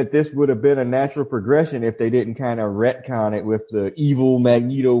seem that this would have been a natural progression if they didn't kind of retcon it with the evil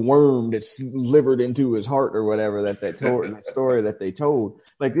Magneto worm that's slivered into his heart or whatever that told, the story that they told.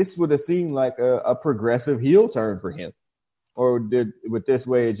 Like, this would have seemed like a progressive heel turn for him. Or with this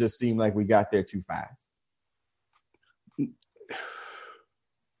way, it just seemed like we got there too fast?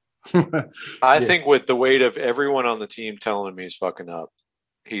 I think with the weight of everyone on the team telling him he's fucking up.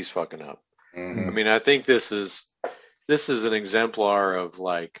 Mm-hmm. I mean, I think this is an exemplar of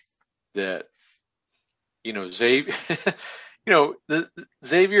like that. Xavier,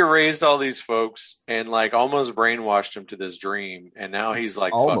 Xavier raised all these folks and like almost brainwashed him to this dream, and now he's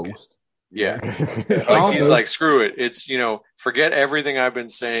like, almost. Yeah. Like he's like, screw it. It's, forget everything I've been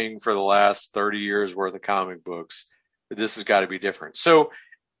saying for the last 30 years worth of comic books. This has got to be different. So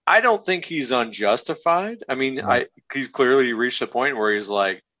I don't think he's unjustified. I mean, he's clearly reached a point where he's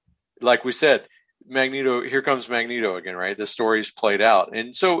like we said, Magneto, here comes Magneto again, right? The story's played out.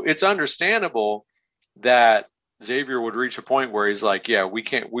 And so it's understandable that Xavier would reach a point where he's like, yeah, we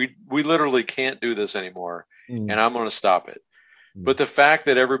literally can't do this anymore. And I'm going to stop it. But the fact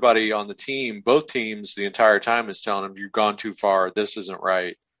that everybody on the team, both teams, the entire time is telling him, you've gone too far. This isn't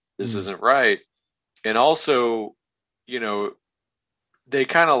right. This isn't right. And also, they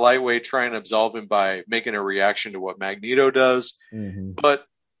kind of lightweight try and absolve him by making a reaction to what Magneto does. Mm-hmm. But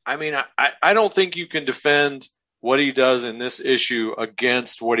I mean, I don't think you can defend what he does in this issue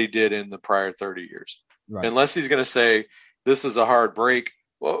against what he did in the prior 30 years. Right. Unless he's going to say, this is a hard break.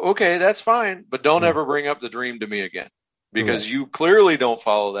 Well, okay, that's fine. But don't ever bring up the dream to me again. Because you clearly don't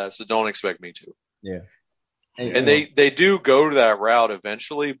follow that, so don't expect me to. Yeah. And they do go to that route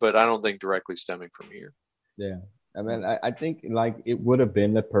eventually, but I don't think directly stemming from here. Yeah. I mean, I think like it would have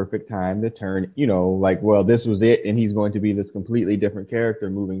been the perfect time to turn, well, this was it, and he's going to be this completely different character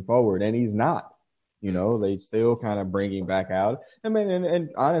moving forward, and he's not. They still kind of bring him back out. I mean,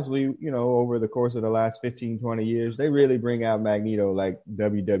 and honestly, over the course of the last 15, 20 years, they really bring out Magneto like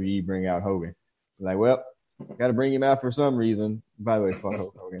WWE bring out Hogan. Like, well, got to bring him out for some reason. By the way, fuck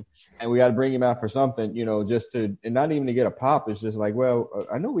Hulk Hogan. And we got to bring him out for something, you know, just to, and not even to get a pop. It's just like, well,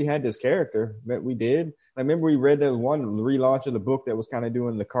 I know we had this character that we did. I remember we read that one relaunch of the book that was kind of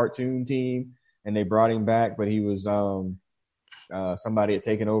doing the cartoon team, and they brought him back, but he was somebody had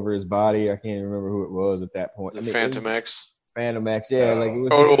taken over his body. I can't even remember who it was at that point. Phantom X. Phantom X, yeah, like it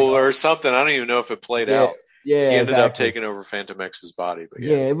was or something. I don't even know if it played out. Yeah, he ended up taking over Phantom X's body, but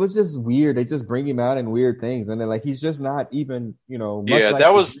yeah, it was just weird. They just bring him out in weird things, and then like he's just not even, you know. Much like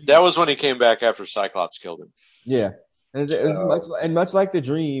that was when he came back after Cyclops killed him. Yeah, and much like the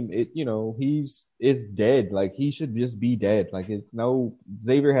Dream, it, you know, is dead. Like he should just be dead. Like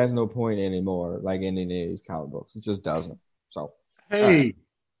Xavier has no point anymore. Like in his comic books, it just doesn't. So hey.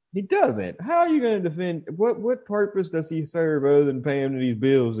 He doesn't. How are you going to defend? What purpose does he serve other than paying these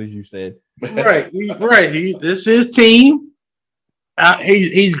bills, as you said? Right. This is his team.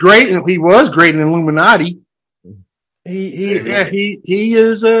 He's great, and he was great in Illuminati. He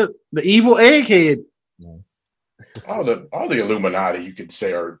is the evil egghead. Nice. All the Illuminati, you could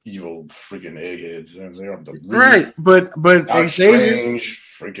say, are evil freaking eggheads. They're the right, but Strange,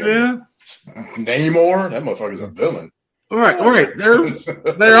 freaking Namor. That motherfucker's a villain. Right.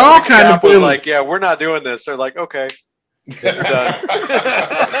 They're all kind of was like, yeah, we're not doing this. They're like, okay, you're done.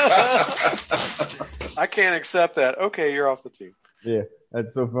 I can't accept that. Okay, you're off the team. Yeah,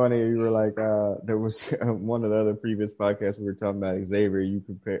 that's so funny. You were like, there was one of the other previous podcasts we were talking about Xavier. You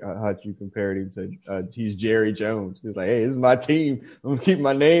compared him to he's Jerry Jones. He's like, hey, this is my team. I'm gonna keep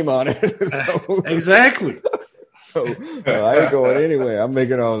my name on it. So, exactly. So I ain't going anywhere. I'm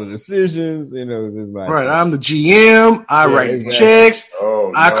making all the decisions. You know, this is my right. Team. I'm the GM. I write the checks.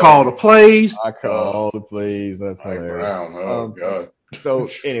 I call the plays. I call all the plays. That's hilarious. Brown. God. So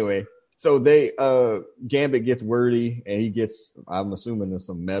anyway, so they Gambit gets wordy, and he gets, I'm assuming there's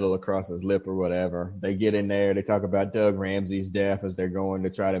some metal across his lip or whatever. They get in there. They talk about Doug Ramsey's death as they're going to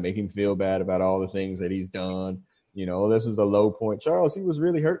try to make him feel bad about all the things that he's done. You know, this is a low point. Charles, he was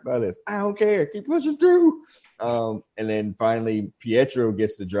really hurt by this. I don't care. Keep pushing through. And then finally, Pietro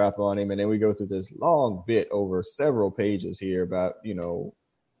gets the drop on him. And then we go through this long bit over several pages here about, you know,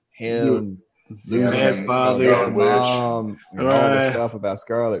 him losing mom and all the stuff about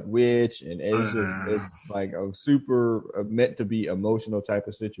Scarlet Witch. And it's like a super meant to be emotional type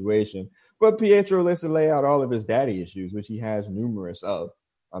of situation. But Pietro lets him lay out all of his daddy issues, which he has numerous of.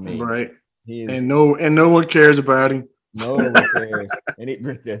 I mean, right. And no one cares about him. No one cares.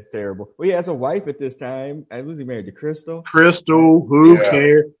 And that's terrible. Well, he has a wife at this time. I was he married to Crystal? Who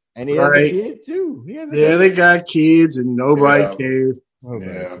cares? And he has a kid too. They got kids and nobody cares.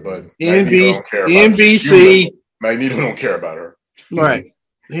 But NBC. Magneto don't care about her. Right.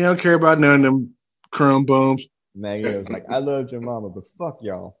 He don't care about none of them crumb bums. Magneto's like, I loved your mama, but fuck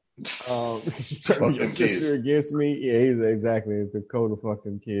y'all. Your sister against me. Yeah, he's exactly. It's the code of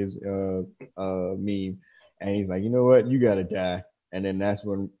fucking kids meme. And he's like, you know what? You gotta die. And then that's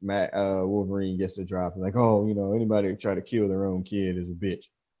when Wolverine gets the drop. Like, oh, you know, anybody who try to kill their own kid is a bitch.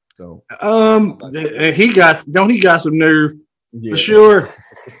 So he got some nerve for sure.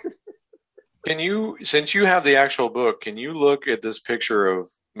 Can you, since you have the actual book, can you look at this picture of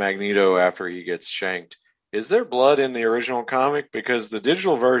Magneto after he gets shanked? Is there blood in the original comic? Because the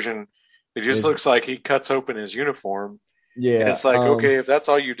digital version, it just looks like he cuts open his uniform. Yeah. And it's like, okay, if that's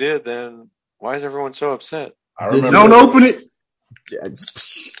all you did, then why is everyone so upset? Don't open it.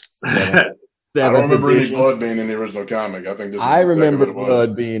 I don't remember any blood being in the original comic. I think I remember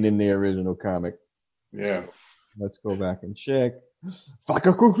blood being in the original comic. Yeah. Let's go back and check.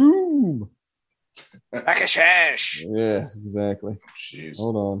 Fakakukum. Bakashash. Yeah, exactly. Jeez.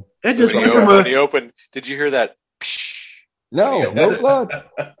 Hold on. It just when he opened, did you hear that? No blood.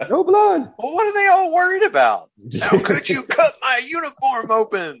 No blood. Well, what are they all worried about? How could you cut my uniform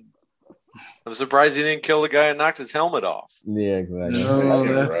open? I'm surprised he didn't kill the guy and knocked his helmet off. Yeah, exactly.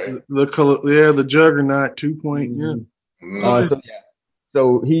 Right. The Juggernaut 2.0.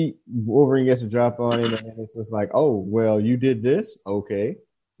 So Wolverine gets a drop on him, and it's just like, oh, well, you did this? Okay.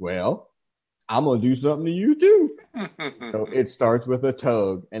 Well, I'm going to do something to you too. So it starts with a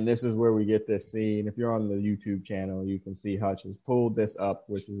tug, and this is where we get this scene. If you're on the YouTube channel, you can see Hutch has pulled this up,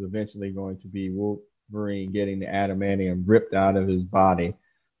 which is eventually going to be Wolverine getting the adamantium ripped out of his body,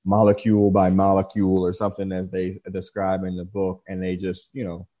 molecule by molecule, or something as they describe in the book. And they just, you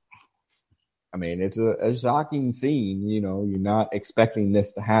know, I mean, it's a shocking scene. You know, you're not expecting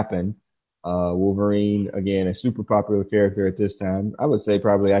this to happen. Wolverine, again, a super popular character at this time. I would say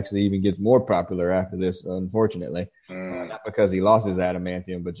probably actually even gets more popular after this, unfortunately. Not because he lost his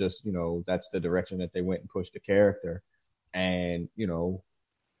adamantium, but just, you know, that's the direction that they went and pushed the character. And, you know,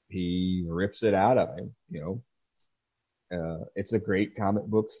 he rips it out of him, it's a great comic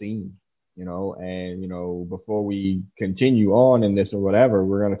book scene, and, before we continue on in this or whatever,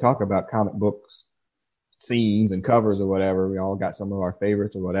 we're going to talk about comic books scenes and covers or whatever. We all got some of our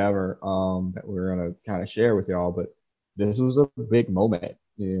favorites or whatever, that we're going to kind of share with y'all, but this was a big moment.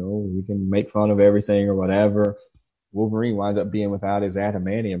 We can make fun of everything or whatever. Wolverine winds up being without his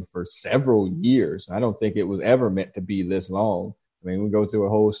adamantium for several years. I don't think it was ever meant to be this long. I mean, we go through a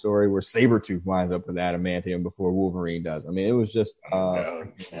whole story where Sabretooth winds up with adamantium before Wolverine does. I mean, it was just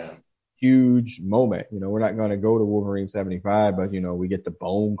huge moment. We're not going to go to Wolverine 75, but, we get the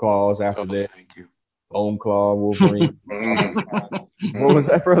bone claws after this. Thank you. Bone claw Wolverine. What was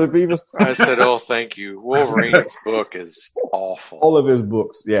that, Brother Beavis? I said, thank you. Wolverine's book is awful. All of his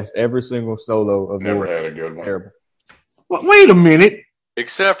books. Yes, every single solo of Never Wolverine. had a good one. Terrible. Well, wait a minute.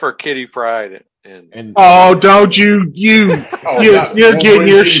 Except for Kitty Pryde and Oh, don't you're getting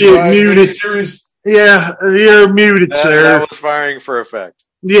your shit muted. Series? Yeah, you're muted, sir. That was firing for effect.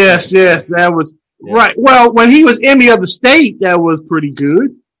 Yes, that was right. Well, when he was Emmy of the State, that was pretty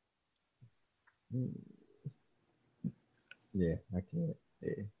good. Yeah, I can't.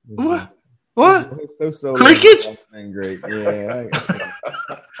 Yeah. What? It's so Crickets? Great. Yeah.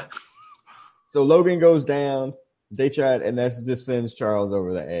 So Logan goes down. They tried, and that just sends Charles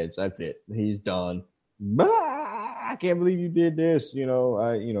over the edge. That's it. He's done. I can't believe you did this.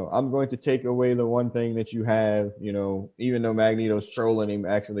 I'm going to take away the one thing that you have. Even though Magneto's trolling him,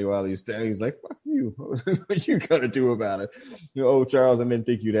 actually, while he's there, he's like, "Fuck you! What you gonna do about it?" Charles, I didn't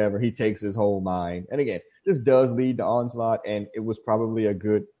think you'd ever. He takes his whole mind, and again, this does lead to Onslaught, and it was probably a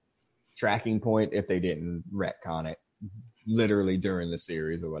good tracking point if they didn't retcon it literally during the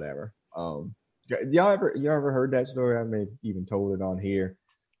series or whatever. Y'all ever heard that story? I may have even told it on here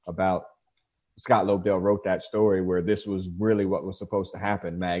about Scott Lobdell wrote that story where this was really what was supposed to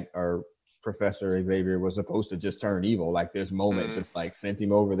happen. Professor Xavier was supposed to just turn evil. Like this moment just like sent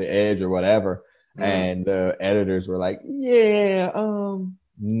him over the edge or whatever. And the editors were like, no,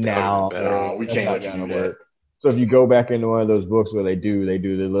 we can't let you do that. So if you go back into one of those books where they do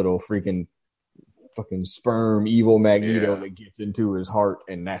the little fucking sperm evil Magneto that gets into his heart,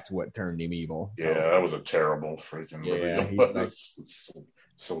 and that's what turned him evil. Yeah, that was a terrible freaking it's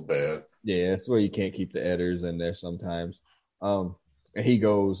so bad. Yeah, that's where you can't keep the editors in there sometimes. And he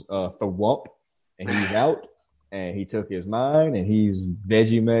goes thwump, and he's out, and he took his mind, and he's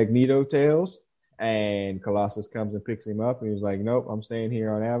veggie Magneto tails. And Colossus comes and picks him up, and he's like, "Nope, I'm staying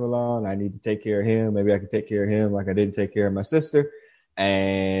here on Avalon. I need to take care of him. Maybe I can take care of him like I didn't take care of my sister."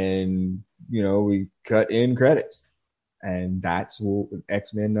 And we cut in credits, and that's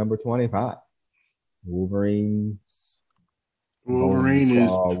X-Men number 25. Wolverine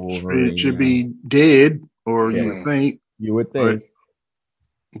should be dead, or you would think. You would think.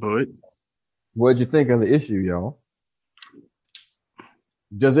 But what'd you think of the issue, y'all?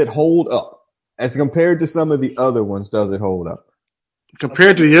 Does it hold up? As compared to some of the other ones, does it hold up?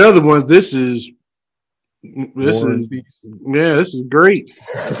 Compared to the other ones, this is great.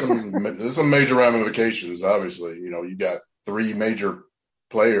 There's some major ramifications. Obviously, you got three major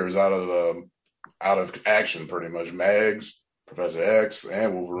players out of action, pretty much. Mags, Professor X,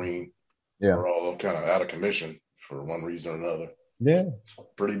 and Wolverine are all kind of out of commission for one reason or another. Yeah, it's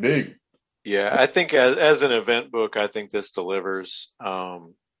pretty big. Yeah, I think as an event book, I think this delivers.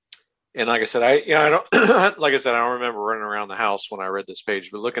 And like I said, I don't remember running around the house when I read this page,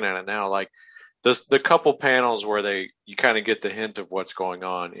 but looking at it now, like the couple panels where you kind of get the hint of what's going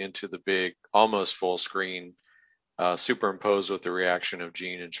on into the big, almost full screen, superimposed with the reaction of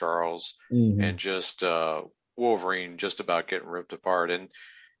Jean and Charles, and just Wolverine just about getting ripped apart. And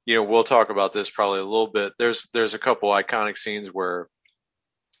we'll talk about this probably a little bit. There's a couple iconic scenes where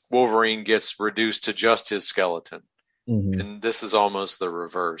Wolverine gets reduced to just his skeleton. And this is almost the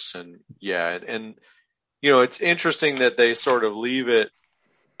reverse. And it's interesting that they sort of leave it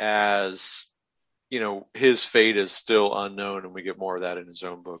as, his fate is still unknown, and we get more of that in his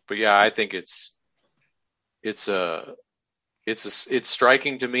own book. But yeah, I think it's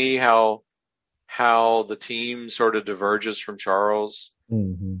striking to me how the team sort of diverges from Charles.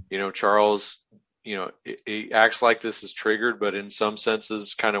 Charles, he acts like this is triggered, but in some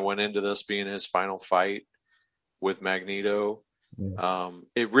senses kind of went into this being his final fight with Magneto.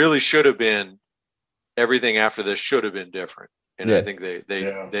 It really should have been, everything after this should have been different. And I think they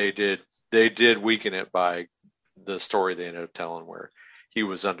did weaken it by the story they ended up telling where he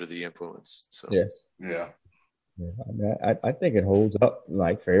was under the influence. So I think it holds up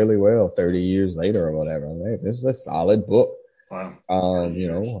like fairly well 30 years later or whatever. This is a solid book. Wow.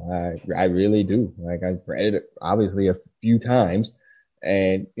 I really do. Like, I've read it obviously a few times,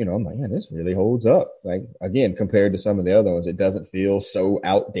 And, I'm like, man, this really holds up. Like, again, compared to some of the other ones, it doesn't feel so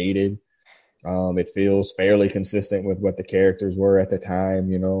outdated. It feels fairly consistent with what the characters were at the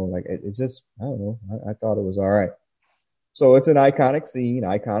time, like it just, I don't know. I thought it was all right. So it's an iconic scene,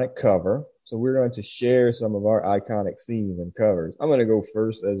 iconic cover. So we're going to share some of our iconic scenes and covers. I'm going to go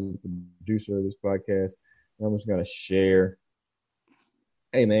first as the producer of this podcast. I'm just going to share.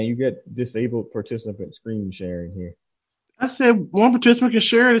 Hey, man, you get disabled participant screen sharing here. I said one participant can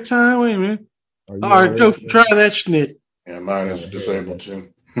share at a time. Wait a minute. All right, go try that schnit. Yeah, mine is disabled too.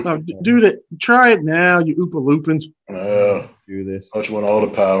 No, do that. Try it now, you Oopa Loopins. Do this. Much want all the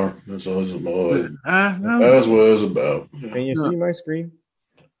power. That's all it's about. No. That's what it's about. Can you see my screen?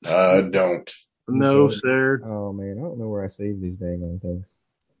 I don't. No, sir. Oh, man, I don't know where I saved these dang on things.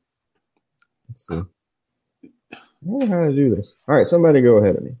 Let's see. I don't know how to do this. All right, somebody go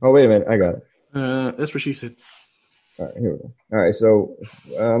ahead of me. Oh, wait a minute. I got it. That's what she said. All right, here we go. All right, so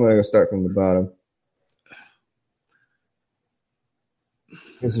I'm going to start from the bottom.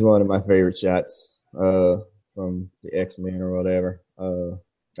 This is one of my favorite shots from the X-Men or whatever.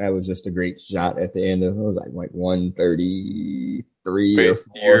 That was just a great shot at the end of it. Was like 133 Wait, or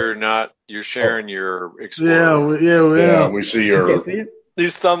 4. You're sharing your Explorer. Yeah. We see your. You can't see it?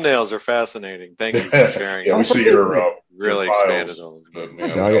 These thumbnails are fascinating. Thank you for sharing. Yeah, we see your really your expanded files. on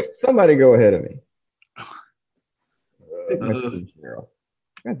But, Dog it. Somebody go ahead of me. Take my screen share off.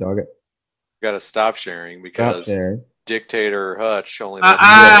 God dog it. Got to stop sharing Stop because sharing. Dictator Hutch only.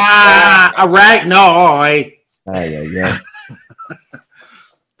 Arachnoid. Yeah.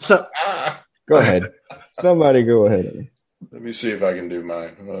 So Go ahead. Somebody go ahead of me. Let me see if I can do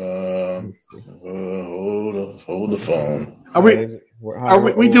mine. Hold the phone. Are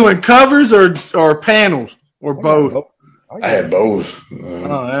we doing covers or panels or both? I had both.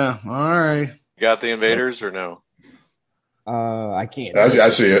 Oh yeah. All right. You got the Invaders or no? I can't. I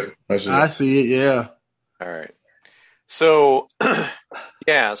see it. I see it. Yeah. All right. So,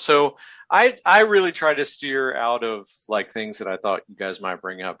 yeah. So I really try to steer out of like things that I thought you guys might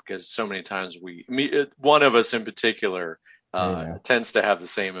bring up because so many times one of us in particular tends to have the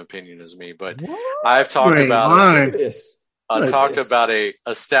same opinion as me. But I've talked about a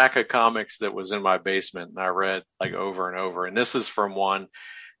stack of comics that was in my basement and I read like over and over. And this is from one.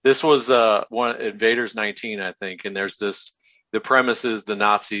 This was one Invaders 19, I think. And there's this. The premise is the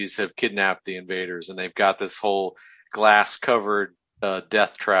Nazis have kidnapped the invaders, and they've got this whole glass-covered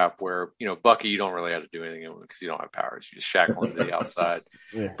death trap where, Bucky, you don't really have to do anything because you don't have powers. You just shackle him to the outside.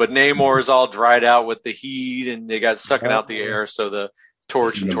 Yeah. But Namor is all dried out with the heat, and they got sucking out the air, so the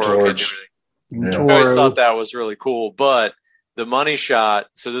Torch and Toro can't do anything. Yeah. I always thought that was really cool. But the money shot,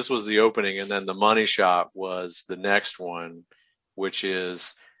 so this was the opening, and then the money shot was the next one, which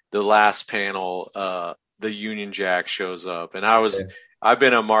is the last panel. The Union Jack shows up, and I've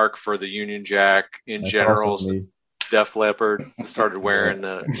been a mark for the Union Jack in general. Awesome. Def Leppard started wearing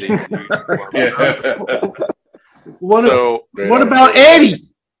the uniform. What about Eddie?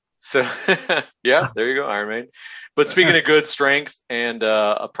 So yeah, there you go, Iron Man. But speaking of good strength and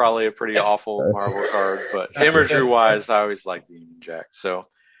probably a pretty awful Marvel card, but imagery wise, I always liked the Union Jack. So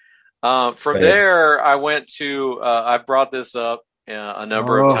from there, I went to I've brought this up a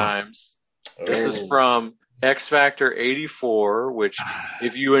number of times. This is from X Factor 84, which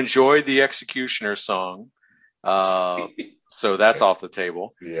if you enjoyed the Executioner song, so that's off the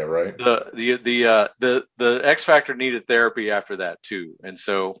table. Yeah, right. The X Factor needed therapy after that too. And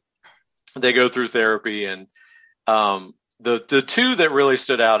so they go through therapy and the two that really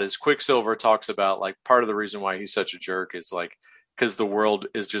stood out is Quicksilver talks about like part of the reason why he's such a jerk is like because the world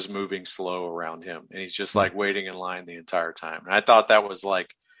is just moving slow around him and he's just like waiting in line the entire time. And I thought that was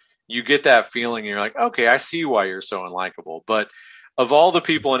like you get that feeling and you're like, okay, I see why you're so unlikable. But of all the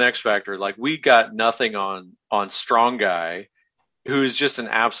people in X Factor, like we got nothing on Strong Guy, who is just an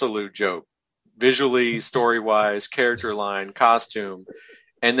absolute joke, visually, story wise, character line, costume.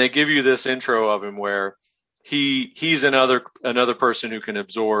 And they give you this intro of him where he's another person who can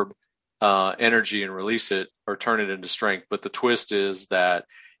absorb energy and release it or turn it into strength. But the twist is that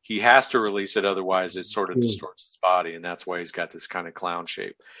he has to release it, otherwise it sort of distorts his body, and that's why he's got this kind of clown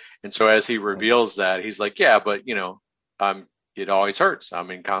shape. And so as he reveals that, he's like, yeah, but it always hurts. I'm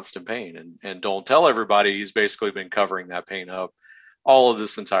in constant pain, and don't tell everybody he's basically been covering that pain up all of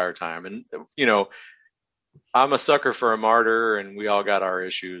this entire time. And I'm a sucker for a martyr, and we all got our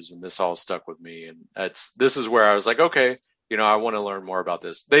issues, and this all stuck with me. And this is where I was like, okay, I want to learn more about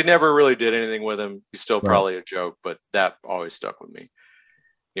this. They never really did anything with him. He's still probably a joke, but that always stuck with me.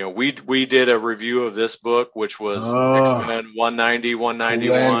 We did a review of this book, which was X-Men 190,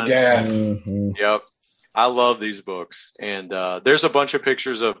 191. Mm-hmm. Yep. I love these books, and there's a bunch of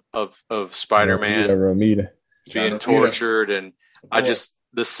pictures of Spider-Man Romita. being tortured, and I just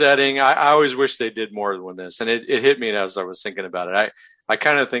the setting. I always wish they did more than this, and it hit me as I was thinking about it. I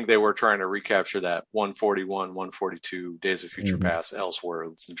kind of think they were trying to recapture that 141, 142 Days of Future Past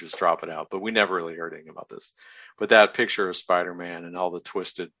Elseworlds and just drop it out, but we never really heard anything about this. But that picture of Spider-Man and all the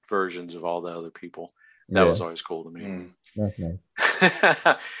twisted versions of all the other people, that was always cool to me. That's nice.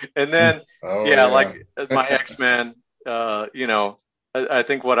 And then, like my X-Men, I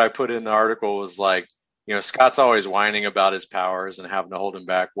think what I put in the article was like, Scott's always whining about his powers and having to hold him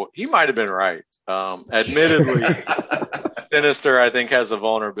back. Well, he might have been right. Admittedly, Sinister, I think, has a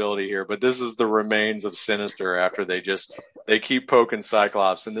vulnerability here, but this is the remains of Sinister after they keep poking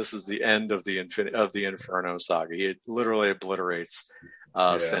Cyclops, and this is the end of the Inferno saga. He literally obliterates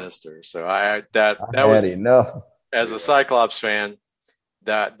Sinister. So that was enough. As a Cyclops fan,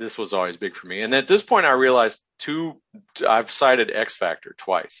 that this was always big for me. And at this point, I realized I've cited X Factor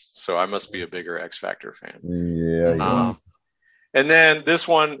twice, so I must be a bigger X Factor fan. Yeah. And then this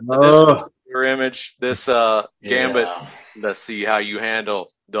one, this image, this Gambit. Let's see how you handle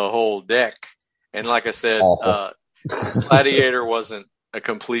the whole deck. And like I said, Gladiator wasn't a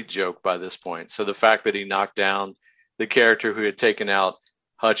complete joke by this point. So the fact that he knocked down the character who had taken out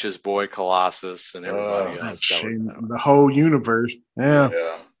Hutch's boy Colossus and everybody else, the whole universe.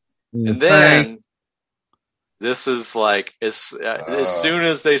 Yeah. And then this is like as soon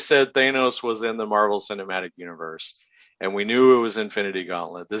as they said Thanos was in the Marvel Cinematic Universe, and we knew it was Infinity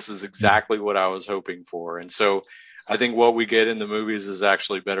Gauntlet, this is exactly what I was hoping for. And so I think what we get in the movies is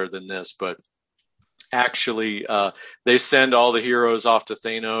actually better than this, but actually they send all the heroes off to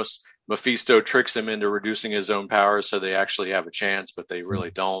Thanos. Mephisto tricks him into reducing his own powers so they actually have a chance, but they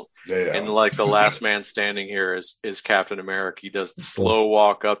really don't. And like the last man standing here is Captain America. He does the slow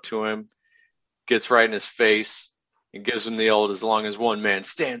walk up to him, gets right in his face, and gives him the old, as long as one man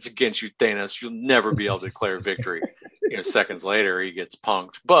stands against you, Thanos, you'll never be able to declare victory. Seconds later, he gets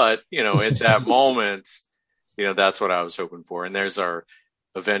punked. But, at that moment, that's what I was hoping for. And there's our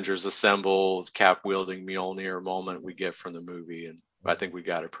Avengers Assemble, Cap wielding Mjolnir moment we get from the movie. And I think we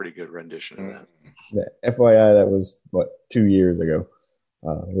got a pretty good rendition of that. The FYI, that was, 2 years ago,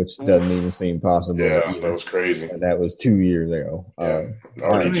 which doesn't even seem possible. Yeah, that was crazy. That was 2 years ago.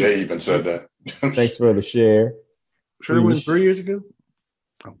 RDJ even said that. Thanks for the share. Should have went 3 years ago?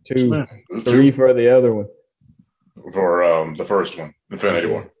 2. 3 for the other one. For the first one, Infinity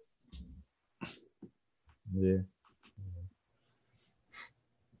War. Yeah.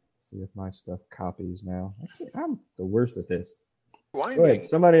 See if my stuff copies now. I'm the worst at this. Rewinding. Go ahead.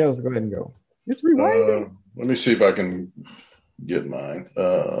 Somebody else go ahead and go. It's rewinding. Let me see if I can get mine.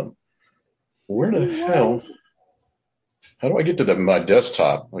 Where the hell? How do I get to my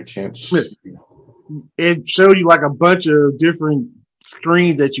desktop? I can't see. It shows you like a bunch of different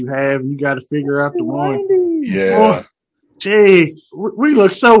screens that you have, and you got to figure out the one. Yeah. Jeez, we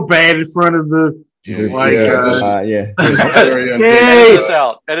look so bad in front of the.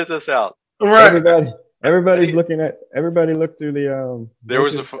 Edit this out. Right. Everybody looked through the. There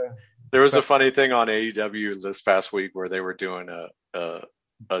was a funny thing on AEW this past week where they were doing a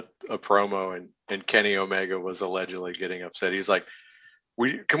promo and Kenny Omega was allegedly getting upset. He's like,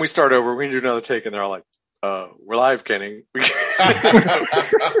 can we start over? We need to do another take. And they're all like, we're live, Kenny.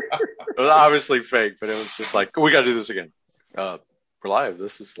 It was obviously fake, but it was just like, we got to do this again. We're live.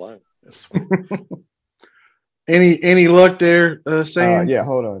 This is live. It's funny. Any luck there, Sam? Yeah,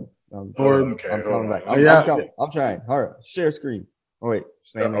 hold on. I'm coming back. I'm trying. All right, share screen. Oh wait,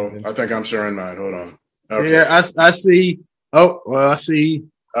 Sam. I think I'm sharing mine. Hold on. Okay. Yeah, I see. Oh, well, I see.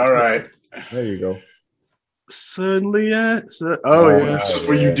 All right. There you go. Suddenly, yeah. This is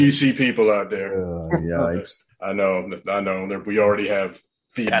for you DC people out there. Yikes. I know. We already have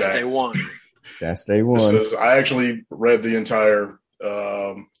feedback. That's day one. I actually read the entire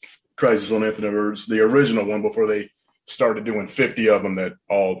Crisis on Infinite Earths, the original one, before they started doing 50 of them that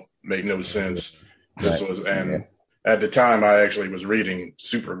all make no sense. At the time, I actually was reading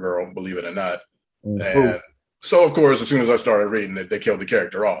Supergirl, believe it or not. And so, of course, as soon as I started reading it, they killed the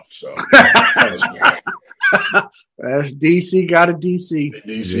character off. So that's DC got a DC.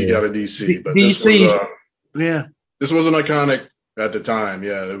 DC got a DC. But DC, this was an iconic at the time.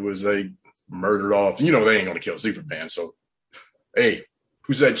 Yeah, it was they murdered off. They ain't going to kill Superman. So, hey,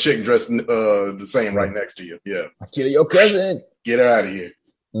 who's that chick dressed the same right next to you? Yeah, I kill your cousin. Get out of here.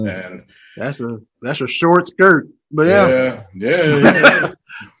 And that's a short skirt. But yeah.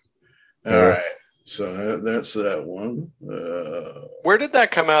 All right. So that's that one. Where did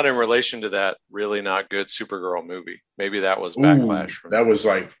that come out in relation to that really not good Supergirl movie? Maybe that was backlash. That was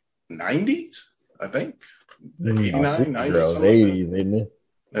like 90s. I think. Oh, 89, 90, Supergirl's something like 80s, isn't it?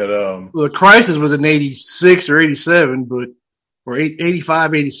 that. Well, the Crisis was in 86 or 87, or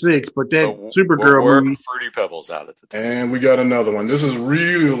 85, 86, but that Supergirl were movie. Fruity Pebbles out at the time. And we got another one. This is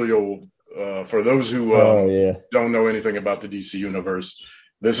really old. For those who don't know anything about the DC universe,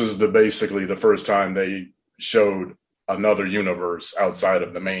 this is basically the first time they showed another universe outside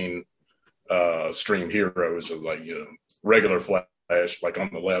of the main stream heroes, of like regular Flash, like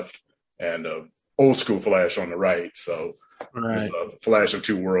on the left, and old school Flash on the right. So, Flash of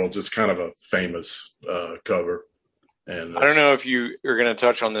Two Worlds. It's kind of a famous cover. And I don't know if you are going to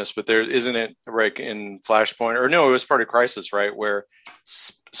touch on this, but there isn't it right in Flashpoint, or no, it was part of Crisis, right, where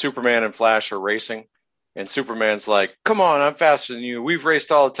Superman and Flash are racing, and Superman's like, "Come on, I'm faster than you. We've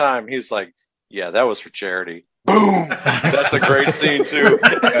raced all the time." He's like, "Yeah, that was for charity." Boom! That's a great scene too.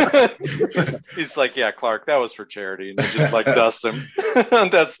 He's like, "Yeah, Clark, that was for charity," and they just like dust him.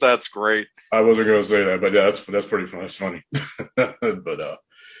 That's great. I wasn't going to say that, but yeah, that's pretty fun. That's funny. But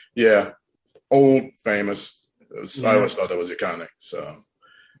yeah, old, famous. I always thought that was iconic. So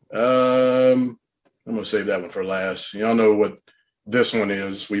I'm going to save that one for last. Y'all know what this one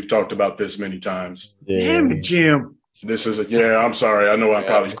is. We've talked about this many times. Damn it, Jim. This is I'm sorry. I know I'm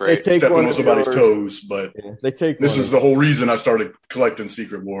probably stepping on somebody's toes, but this is the whole reason I started collecting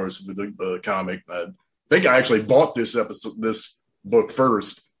Secret Wars, the comic. I think I actually bought this book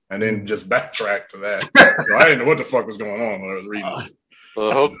first and then just backtracked to that. So I didn't know what the fuck was going on when I was reading it.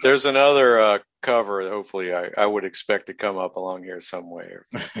 Well, I hope there's another cover that hopefully I would expect to come up along here some way. Or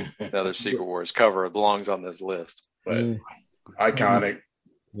another Secret Wars cover belongs on this list. But iconic.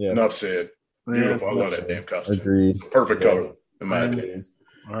 Yeah. Enough said. Beautiful. I love that damn costume. Agreed. It's a perfect color, in my opinion.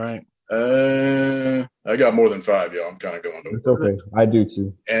 All right. I got more than 5, y'all. I'm kind of going over. It's okay. I do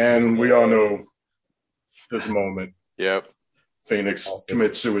too. And we all know this moment. Yep. Phoenix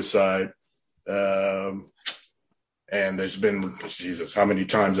commits suicide. And there's been, Jesus, how many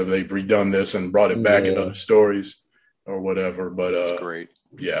times have they redone this and brought it back in other stories or whatever? But it's great.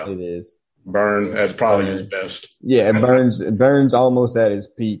 Yeah, it is. Byrne as probably his best. Yeah, and Byrne's almost at his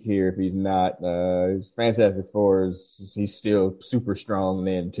peak here. If he's not, Fantastic Four he's still super strong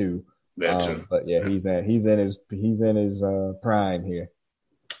then too. That too. But yeah, he's in his prime here.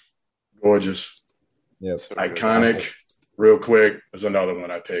 Gorgeous. Yep. So iconic. Real quick, there's another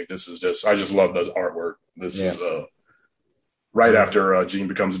one I picked. This is I just love this artwork. This is right after Jean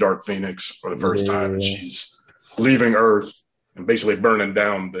becomes Dark Phoenix for the first time, and she's leaving Earth and basically burning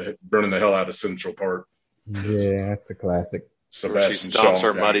the hell out of Central Park. Yeah, that's a classic. Sebastian she stomps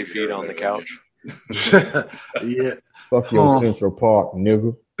her muddy feet on the couch. Yeah. Fuck your Central Park,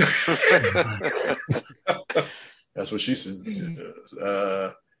 nigga. That's what she said.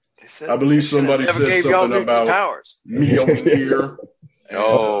 I believe somebody said something about Mjolnir.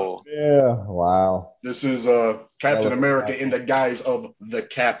 Oh. Yeah. Wow. This is Captain America in the guise of the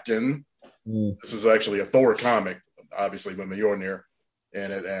Captain. This is actually a Thor comic, obviously, with Mjolnir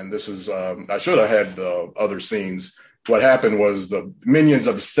in it. And this is, I should have had other scenes. What happened was the minions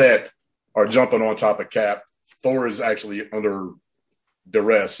of Set are jumping on top of Cap. Thor is actually under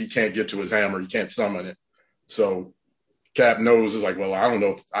duress. He can't get to his hammer. He can't summon it. So Cap knows, is like, well, I don't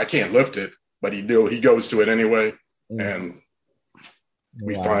know if I can't lift it, but he goes to it anyway. And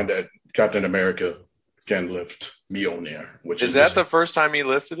we find that Captain America can lift Mjolnir, which is that the first time he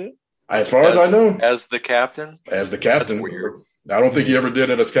lifted it? As far as I know. As the captain? As the captain. That's weird. I don't think he ever did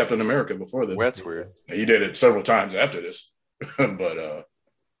it as Captain America before this. That's weird. He did it several times after this. But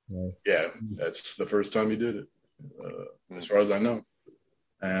yeah, that's the first time he did it, as far as I know.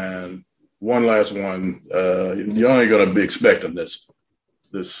 And one last one. You're only going to be expecting this.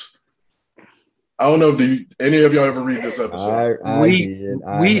 I don't know if any of y'all ever read this episode.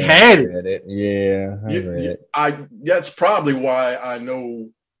 We had it. Yeah, I read it. That's probably why I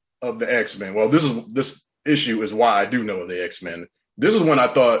know of the X-Men. Well, this issue is why I do know of the X-Men. This is when I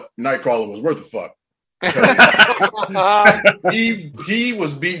thought Nightcrawler was worth a fuck. he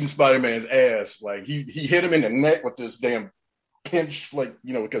was beating Spider-Man's ass. Like he hit him in the neck with this damn pinch, like,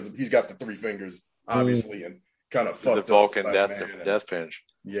 because he's got the 3 fingers, obviously, and kind of fucked the Vulcan death pinch.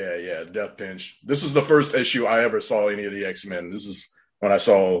 Yeah, death pinch. This is the first issue I ever saw any of the X-Men. This is when I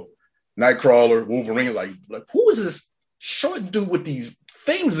saw Nightcrawler, Wolverine, like who is this short dude with these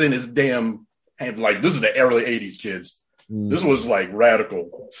things in his damn hand? Like, this is the early 80s, kids. This was like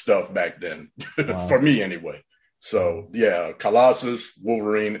radical stuff back then, for me anyway. So yeah, Colossus,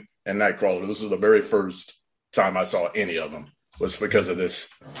 Wolverine, and Nightcrawler. This is the very first time I saw any of them, was because of this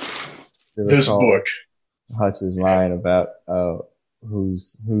book. Hutch's line about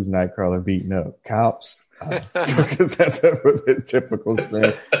who's Nightcrawler beating up? Cops. Because that's a typical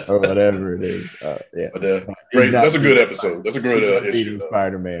strength or whatever it is. Yeah. But, great. That's a good episode. That's a good issue.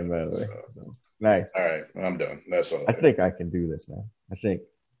 Spider-Man, by the way. So, nice. All right. I'm done. That's all. I think I can do this now. I think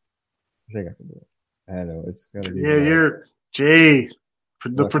I can do it. I know it's going to be. Yeah, you're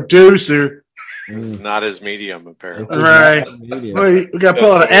the producer. This is not his medium, apparently. Right. We got to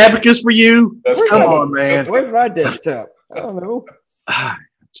pull out an abacus for you. Come on, man. Where's my desktop? I don't know. I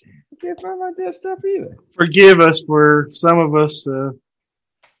can't find my desktop either. Forgive us for some of us. Man,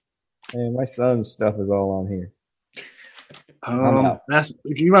 my son's stuff is all on here. That's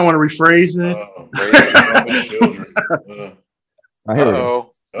you might want to rephrase it.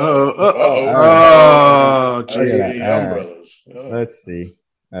 Let's see.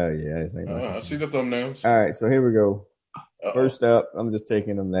 Oh yeah, I see the thumbnails. All right, so here we go. First up, I'm just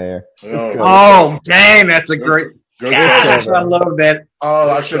taking them there. Oh, dang, that's a great. Gosh, I love that.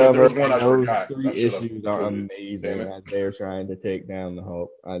 Oh, I should have. There was one I forgot. Three issues are amazing as they're trying to take down the Hulk.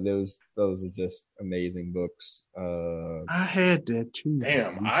 Those are just amazing books. I had that too.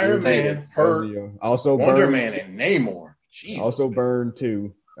 Damn, Iron Man, Hurt, also Wonder Burn, Man, and Namor. Jesus. Also Burn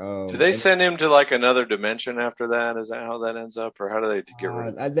too. Do they send him to like another dimension after that? Is that how that ends up, or how do they get rid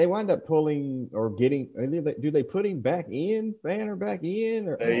of him? They wind up pulling or getting. Do they put him back in? Banner back in?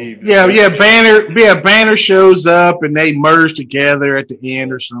 Or, Banner shows up and they merge together at the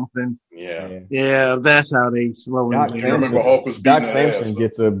end or something. Yeah, that's how they slow him down. Remember Hulk was Doc Samson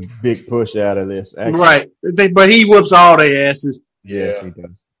gets a big push out of this, actually. Right? But he whoops all their asses. Yes, he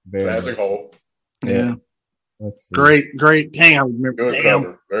does. Classic Hulk. Yeah. Let's see. Great. Dang, I remember. Good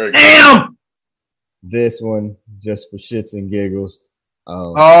cover. Very good. Damn. This one, just for shits and giggles.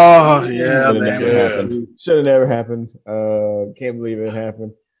 Should have never happened. Can't believe it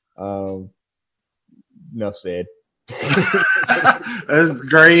happened. Enough said. That's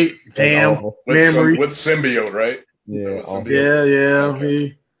great. Damn. Memory. With symbiote, right? Yeah.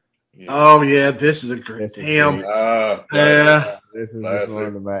 Okay. Oh yeah, this is a great. Damn. This is just one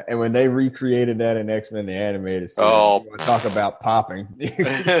of the best. And when they recreated that in X-Men the animated series, talk about popping.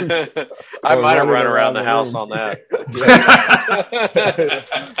 I might have run around the house on that.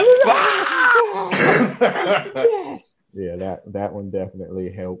 Yeah, that one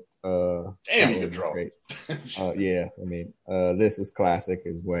definitely helped. Damn, you could draw. Great. This is classic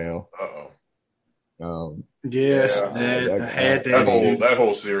as well. That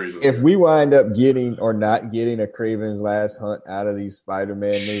whole series. If we wind up getting or not getting a Kraven's Last Hunt out of these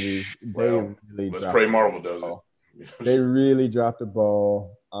Spider-Man movies, let's pray Marvel does it. They really dropped the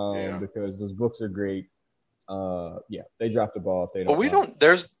ball because those books are great. They dropped the ball if they don't. Well,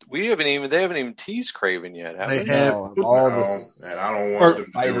 they haven't even teased Kraven yet, have they? And I don't want them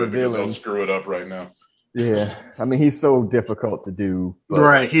to do it because they'll screw it up right now. Yeah, I mean he's so difficult to do.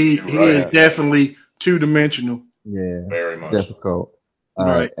 Right, he is definitely two-dimensional. Yeah, very much difficult.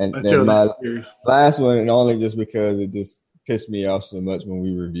 Right, and then my last one, and only just because it just pissed me off so much when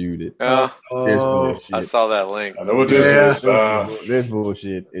we reviewed it. I saw that link. I know what this is. This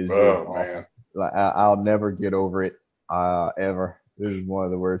bullshit is man. Like I'll never get over it. Ever. This is one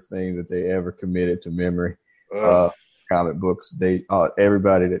of the worst things that they ever committed to memory. Comic books.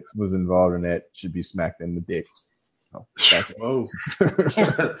 Everybody that was involved in that should be smacked in the dick. Whoa.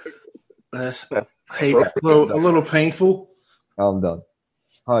 That's a little painful. I'm done.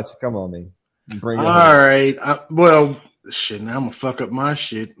 Hutch, come on, man. Bring it. All right. Shit. Now I'm gonna fuck up my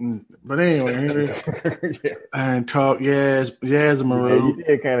shit. But anyway, and talk. Yes, Maru. Yeah, you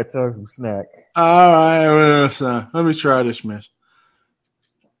did kind of talk some snack. All right. Let me try this mess.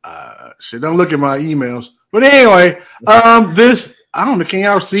 Shit. Don't look at my emails. But anyway, this I don't know. Can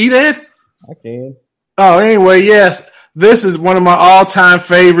y'all see that? I can. Oh, anyway, yes. This is one of my all-time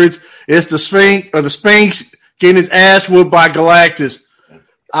favorites. It's the Sphinx getting his ass whooped by Galactus.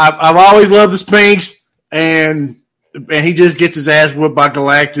 I've always loved the Sphinx, and he just gets his ass whooped by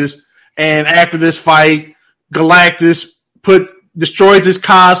Galactus. And after this fight, Galactus destroys his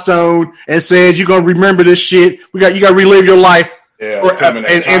Stone and says, "You're gonna remember this shit. You got to relive your life." Yeah,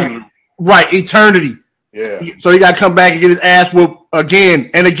 eternity. Yeah. So he got to come back and get his ass whooped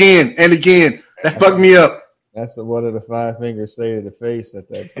again and again and again. That fucked me up. That's what did the five fingers say to the face at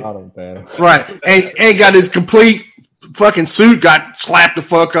that bottom panel. Right. And got his complete fucking suit got slapped the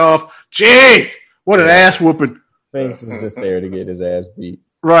fuck off. Gee, what an ass whooping. Sphinx is just there to get his ass beat.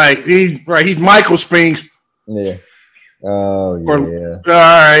 Right. He's Michael Sphinx. Yeah. Oh, yeah. All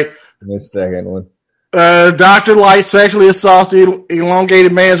right. This second one. Dr. Light sexually assaults the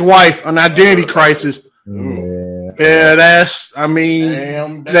elongated man's wife, an identity crisis. Yeah, that's. I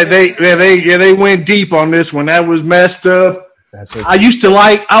mean, they went deep on this one. That was messed up. I used to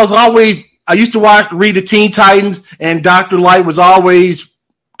read the Teen Titans, and Dr. Light was always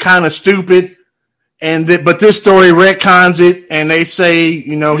kind of stupid. But this story retcons it, and they say,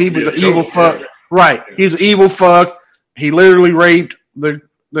 he was an evil fuck. Yeah. Right. He was an evil fuck. He literally raped the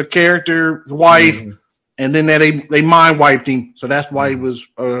character's wife, and then they mind wiped him. So that's why he was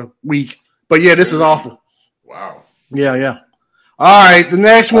weak. But yeah, this is awful. Wow. Yeah. All right, the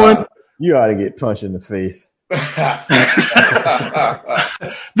next one. You ought to get punched in the face.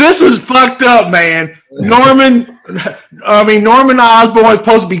 This is fucked up, man. Norman Osborn is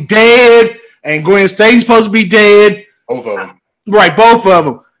supposed to be dead, and Gwen Stacy's supposed to be dead. Both of them. Right, both of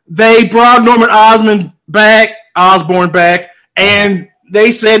them. They brought Norman Osborn back, and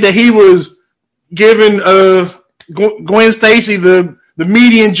they said that he was giving Gwen Stacy the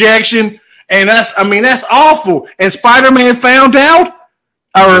media injection, and that's awful. And Spider-Man found out,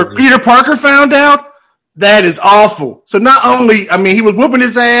 or Peter Parker found out. That is awful. So not only, he was whooping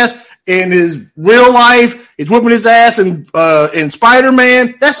his ass in his real life, he's whooping his ass in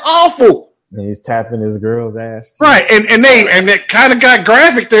Spider-Man. That's awful. And he's tapping his girl's ass. Right, and it kind of got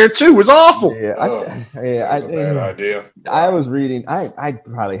graphic there too. It was awful. Yeah, I think bad idea. I was reading. I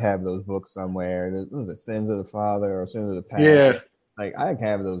probably have those books somewhere. Was it Sins of the Father or Sins of the Past? Yeah. Like I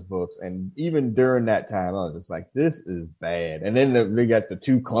have those books, and even during that time, I was just like, "This is bad." And then we got the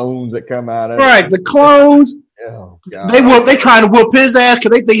two clones that come out of right. The clones. Oh God! They trying to whoop his ass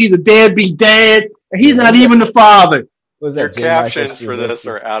because they think he's a deadbeat dad, and he's not even the father. Their captions for this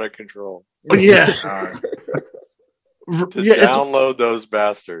are out of control. Yeah. Download those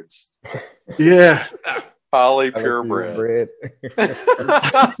bastards. Yeah. Poly purebred.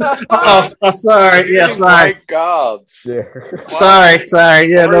 Sorry. Yeah, sorry. My God. Yeah. Sorry.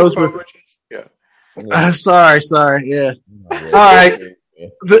 Yeah, those were. Yeah. Sorry. Yeah. All right.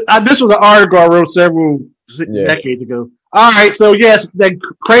 This was an article I wrote several decades ago. All right. So yes, that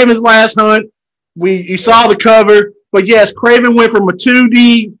Kraven's Last Hunt. You saw the cover, but yes, Kraven went from a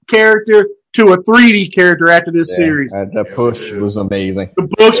 2D character to a 3D character after this series. The push was amazing. The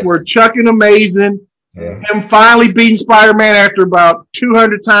books were chucking amazing. Yeah. Him finally beating Spider-Man after about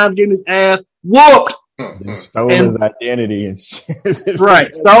 200 times getting his ass whooped. He stole his identity and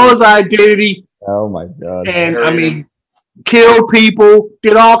right, stole his identity. Oh my God! And killed people,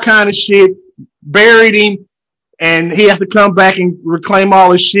 did all kind of shit, buried him, and he has to come back and reclaim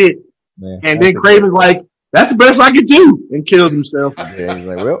all his shit. Man, and then Kraven's like, "That's the best I could do," and kills himself. Yeah, he's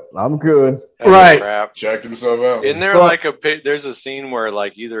like, "Well, I'm good." Right. Crap. Checked himself out. Isn't there there's a scene where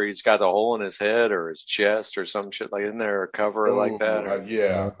like either he's got the hole in his head or his chest or some shit, like isn't there a cover like that?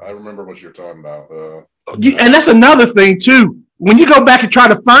 Yeah, I remember what you're talking about. And that's another thing too. When you go back and try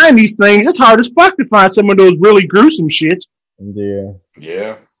to find these things, it's hard as fuck to find some of those really gruesome shits. Yeah.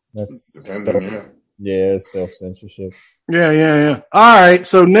 That's depending. Yeah, self-censorship. Yeah. All right,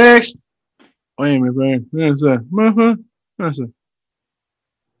 so next. Wait a minute, man.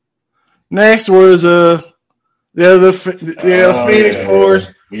 Next was the Phoenix Force.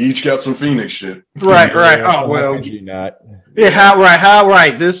 We each got some Phoenix shit. Right. Oh well, not. Yeah, how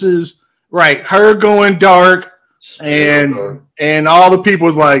right? This is right. Her going dark, and all the people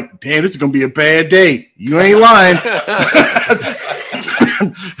was like, "Damn, this is gonna be a bad day." You ain't lying.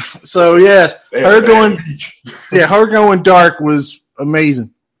 So yes, her going dark was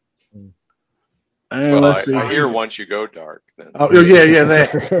amazing. And let's see. I hear once you go dark, then. Oh yeah,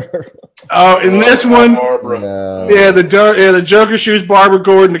 that. Oh, in this one, the Joker shoots Barbara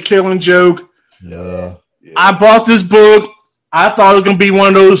Gordon, the Killing Joke. Yeah. I bought this book. I thought it was gonna be one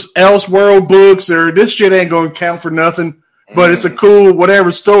of those Elseworld books, or this shit ain't gonna count for nothing. But it's a cool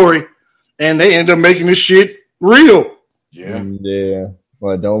whatever story, and they end up making this shit real. Yeah.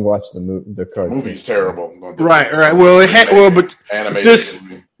 Well, don't watch the cartoon. The movie's terrible. Right. Well, but animated.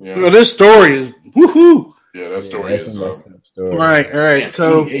 This story is woohoo. Yeah, that story is story. Right.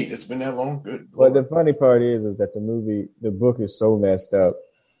 So it's been that long. Good. But the funny part is that the book is so messed up,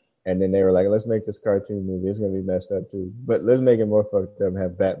 and then they were like, "Let's make this cartoon movie. It's gonna be messed up too, but let's make it more fucked up and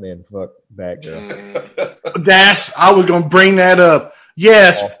have Batman fuck Batgirl." I was gonna bring that up.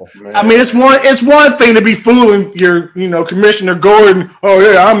 Yes, I mean it's one thing to be fooling your Commissioner Gordon. Oh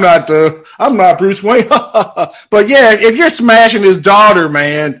yeah, I'm not Bruce Wayne. But yeah, if you're smashing his daughter,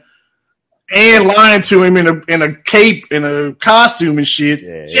 man, and lying to him in a cape, in a costume and shit,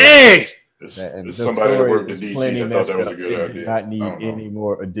 There's somebody that worked at DC that thought that was a good idea. Not need any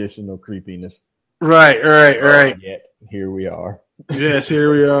more additional creepiness. Right. Yet here we are. Yes,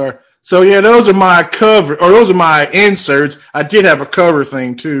 here we are. So yeah, those are my those are my inserts. I did have a cover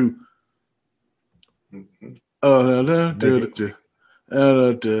thing too. How do you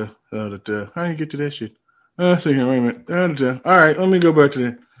get to that shit? See here, wait a minute. All right, let me go back to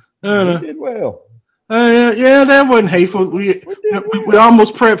that. You did well. Yeah, that wasn't hateful. We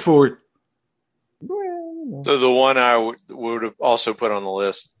almost prepped for it. Well, So the one I would have also put on the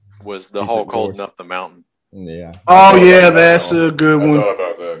list was the Hulk holding up the mountain. yeah. Oh yeah, that's a good I one. thought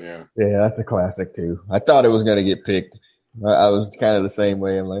about that. Yeah. Yeah, that's a classic too. I thought it was going to get picked. I was kind of the same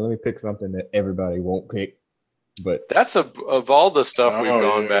way. I'm like, let me pick something that everybody won't pick. But That's of all the stuff we've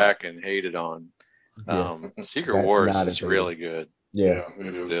gone yeah. back and hated on. Secret That's Wars not is a really good. yeah, it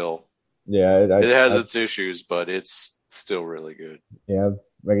is. Still, yeah, it has its issues, but it's still really good. yeah.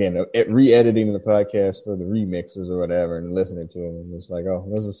 Again, re-editing the podcast for the remixes or whatever, and listening to them, and it's like, oh,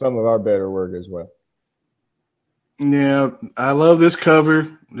 those are some of our better work as well. Yeah, I love this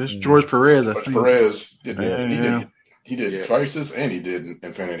cover. This George Perez. I George think. Perez. He Yeah. did Crisis and he did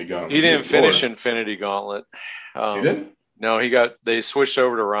Infinity Gauntlet. He didn't finish Infinity Gauntlet. He didn't? No, they switched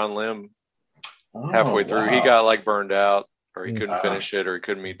over to Ron Lim halfway through. Wow. He got like burned out, or he couldn't finish it, or he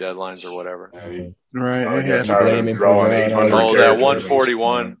couldn't meet deadlines or whatever. Right. I Yeah. got tired of drawing 800 Oh, that characters.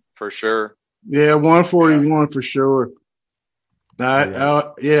 141 for sure. Yeah, 141 for sure. So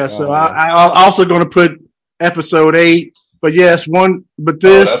Oh, I'm also going to put episode 8. But yes, but Oh,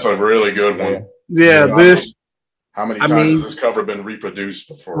 this, that's a really good one. this, How many times has this cover been reproduced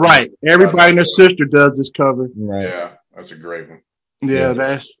before? right. Everybody and their sister does this cover. Right. Yeah, that's a great one. Yeah,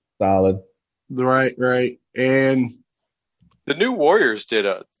 that's Solid. right. And The New Warriors did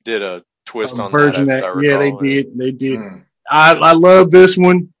a twist on version that. that, as I yeah, they recall. did. Mm. I love this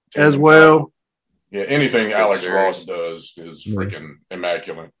one as well. Yeah, anything Alex series. Ross does is freaking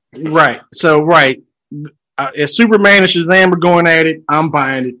immaculate. Right. So, right. If Superman and Shazam are going at it, I'm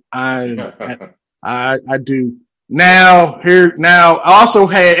buying it. I do. Now, I also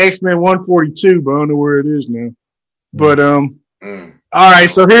had X-Men 142, but I don't know where it is now. But, all right.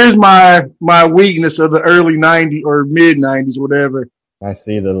 So here's my weakness of the early 90s or mid 90s, whatever. I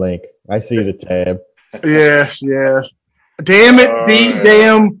see the link. I see the tab. Yeah. Damn it.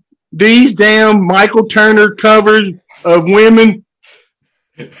 These damn Michael Turner covers of women.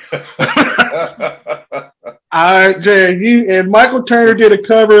 If Michael Turner did a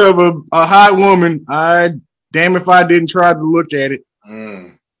cover of a hot woman, damn if I didn't try to look at it.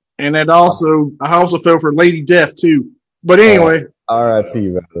 And I also fell for Lady Death too. But anyway, R.I.P.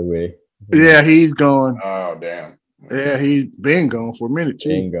 by the way. Yeah, he's gone. Oh damn. Yeah, he's been gone for a minute too.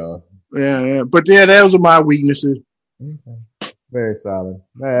 Been gone. Yeah. But yeah, those are my weaknesses. Okay. Very solid.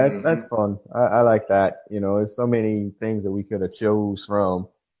 Yeah, that's fun. I like that. You know, there's so many things that we could have chose from.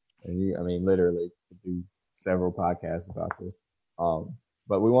 And literally could do several podcasts about this.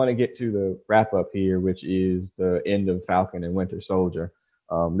 But we want to get to the wrap up here, which is the end of Falcon and Winter Soldier.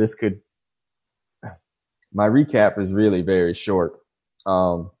 My recap is really very short.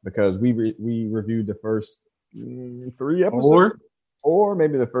 Because we reviewed the first 3 episodes or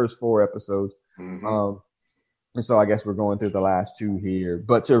maybe the first 4 episodes. And so I guess we're going through the last 2 here,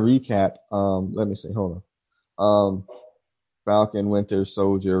 but to recap, let me see, hold on. Falcon Winter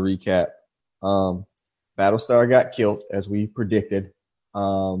Soldier recap. Battlestar got killed as we predicted,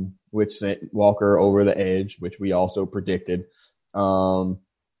 which sent Walker over the edge, which we also predicted. And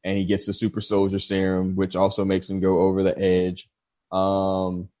he gets the super soldier serum, which also makes him go over the edge.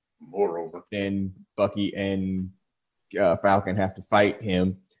 Moreover, then Bucky and Falcon have to fight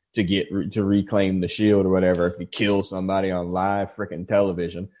him to reclaim the shield or whatever. If he kills somebody on live freaking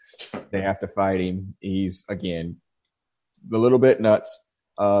television, they have to fight him. He's again a little bit nuts.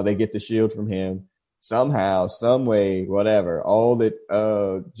 They get the shield from him somehow, some way, whatever. All that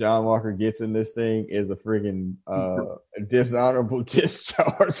John Walker gets in this thing is a freaking dishonorable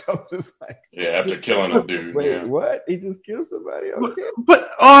discharge. I'm just like, after killing a dude. Wait, what? He just killed somebody? Okay.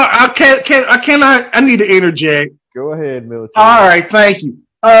 But I need to interject. Go ahead, military. All right, thank you.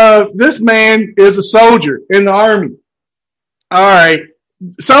 This man is a soldier in the army. All right.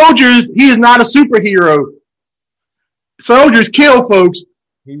 Soldiers, he is not a superhero. Soldiers kill folks.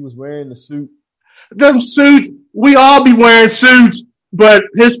 He was wearing the suit. Them suits, we all be wearing suits, but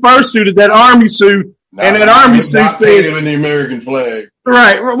his first suit is that army suit, and that army suit says in the American flag.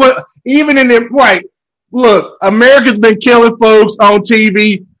 Right. Well, even in the right. Look, America's been killing folks on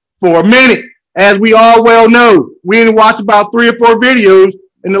TV for a minute, as we all well know. We didn't watch about 3 or 4 videos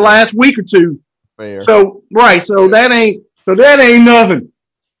in the last week or 2. Fair. So that ain't nothing.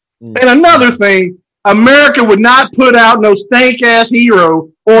 And another thing, America would not put out no stank ass hero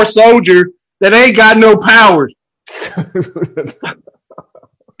or soldier that ain't got no powers.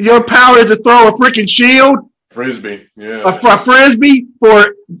 Your power is to throw a freaking shield, frisbee, a frisbee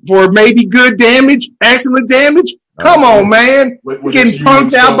for maybe good damage, excellent damage. Come on, man. You're getting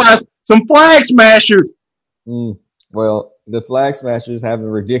punked out by some flag smashers. Well, the Flag Smashers have a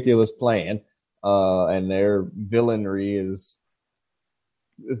ridiculous plan, and their villainry is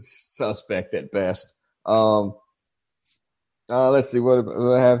suspect at best. Let's see what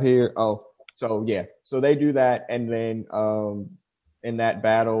I have here. Oh, so yeah, so they do that, and then in that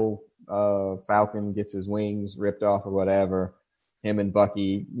battle, Falcon gets his wings ripped off or whatever. Him and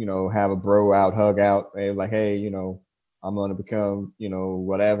Bucky, have a bro out, hug out. They're like, hey, I'm gonna become,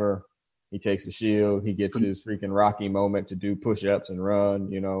 whatever. He takes the shield. He gets his freaking Rocky moment to do push-ups and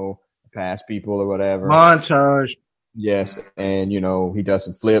run, past people or whatever. Montage. Yes, and he does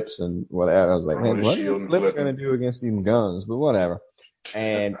some flips and whatever. I was like, man, what are flips gonna do against these guns? But whatever.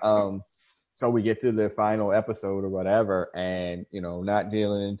 And so we get to the final episode or whatever, and not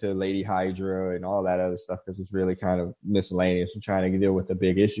dealing into Lady Hydra and all that other stuff because it's really kind of miscellaneous and trying to deal with the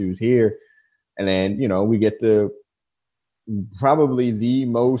big issues here. And then we get the probably the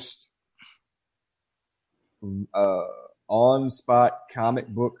most on-spot comic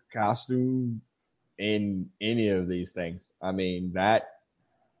book costume in any of these things. I mean, that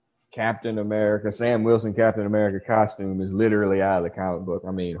Captain America, Sam Wilson Captain America costume is literally out of the comic book.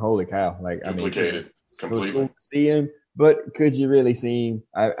 I mean, holy cow. Implicated completely. It was cool to see him, but could you really see him?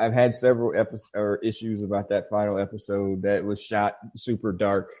 I've had several issues about that final episode that was shot super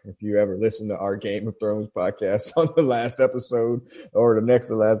dark. If you ever listen to our Game of Thrones podcast on the last episode or the next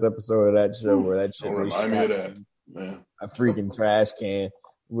to last episode of that show where that shit was remind me of that. Man. A freaking trash can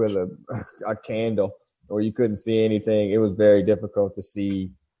with a candle, or you couldn't see anything. It was very difficult to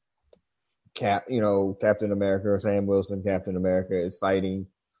see Captain America or Sam Wilson Captain America is fighting,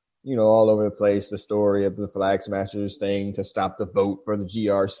 all over the place. The story of the Flag Smashers thing to stop the vote for the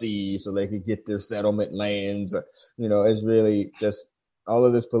GRC so they could get their settlement lands. It's really just all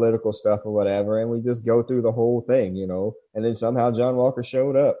of this political stuff or whatever. And we just go through the whole thing, and then somehow John Walker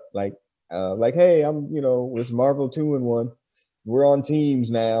showed up like, hey, I'm, it's Marvel 2-in-1. We're on teams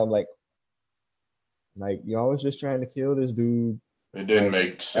now. Like y'all was just trying to kill this dude. It didn't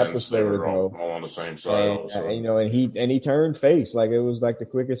make sense. They were all on the same side. And he turned face. Like it was like the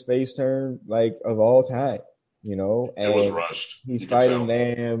quickest face turn of all time. And it was rushed. He's fighting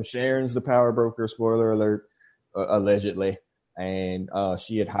them. Sharon's the power broker. Spoiler alert. Allegedly. And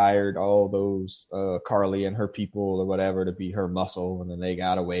she had hired all those Carly and her people or whatever to be her muscle, and then they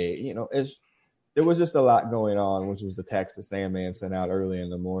got away. There was just a lot going on, which was the text that Sandman sent out early in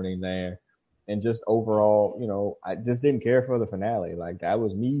the morning there. And just overall, I just didn't care for the finale. Like, that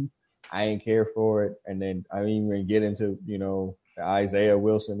was me. I didn't care for it. And then I didn't even get into, the Isaiah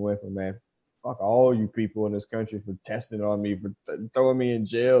Wilson went from, man, fuck all you people in this country for testing on me, for throwing me in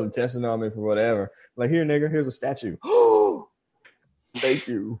jail and testing on me for whatever. Like, here, nigga, here's a statue. Oh, thank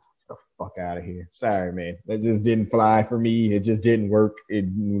you. Get the fuck out of here. Sorry, man. That just didn't fly for me. It just didn't work. It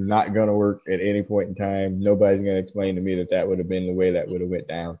not going to work at any point in time. Nobody's going to explain to me that would have been the way that would have went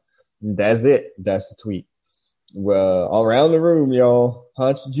down. That's it. That's the tweet. Well, all around the room, y'all.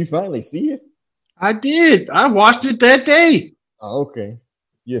 Hunch, did you finally see it? I did. I watched it that day. Oh, okay.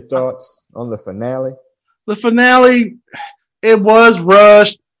 Your thoughts on the finale? The finale, it was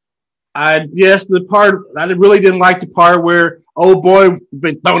rushed. I really didn't like the part where old boy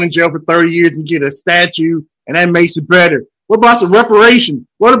been thrown in jail for 30 years and get a statue, and that makes it better. What about some reparation?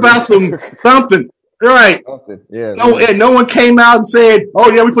 What about some something? Right. Yeah. No one came out and said,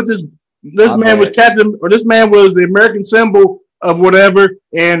 "Oh yeah, we put this man was Captain, or this man was the American symbol of whatever,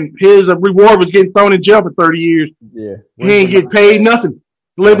 and his reward was getting thrown in jail for 30 years." Yeah. He ain't get paid nothing.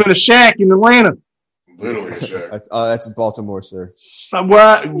 Living in a shack in Atlanta. Literally a shack. That's Baltimore, sir.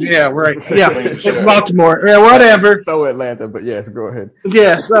 What? Yeah, right. Yeah, it's Baltimore. Yeah, whatever. So Atlanta, but yes, go ahead.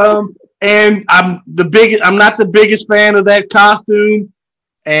 Yes. And I'm not the biggest fan of that costume.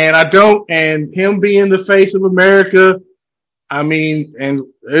 And him being the face of America, I mean, and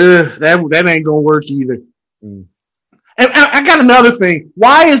that ain't gonna work either. And I got another thing.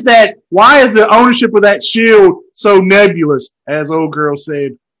 Why is the ownership of that shield so nebulous, as old girl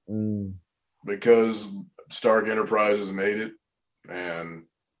said? Because Stark Enterprises made it, and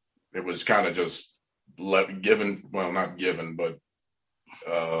it was kind of just not given, but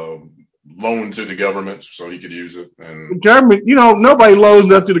loaned to the government so he could use it. And the government, nobody loans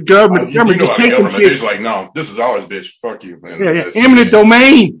nothing to the government. The government just the government. He's like, no, this is ours, bitch. Fuck you, man. Yeah, eminent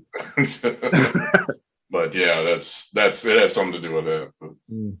domain. But yeah, it has something to do with that.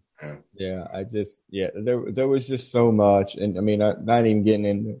 But, there was just so much, and I mean, not even getting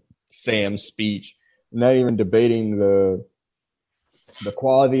into Sam's speech, not even debating the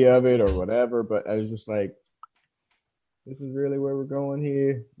quality of it or whatever, but I was just like, this is really where we're going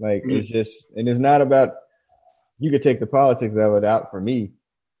here. Like, it's just, and it's not about, you could take the politics of it out for me.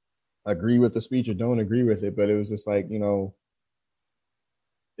 agree with the speech or don't agree with it, but it was just like,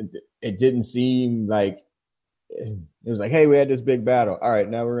 it didn't seem like it was like, hey, we had this big battle. All right,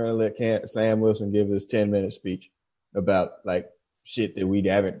 now we're going to let Sam Wilson give this 10-minute speech about like shit that we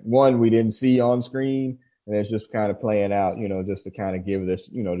didn't see on screen. And it's just kind of playing out, just to kind of give this,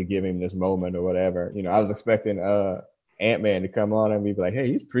 to give him this moment or whatever. I was expecting Ant-Man to come on and be like, hey,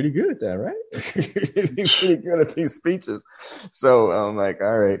 he's pretty good at that, right? He's pretty good at these speeches. So I'm like,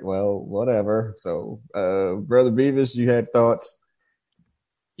 all right, well, whatever. So, Brother Beavis, you had thoughts?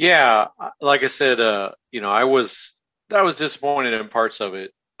 Yeah, like I said, I was disappointed in parts of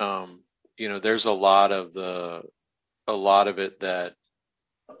it. There's a lot of it that,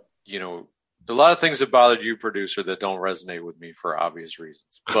 a lot of things that bothered you, producer, that don't resonate with me for obvious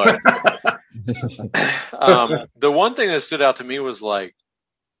reasons. But the one thing that stood out to me was like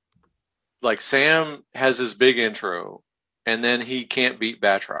Sam has his big intro, and then he can't beat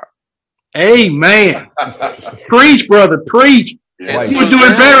Batroc. Amen. Preach, brother, preach. Yeah. You were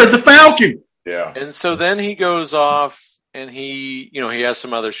doing better as a Falcon. Yeah. And so then he goes off and he has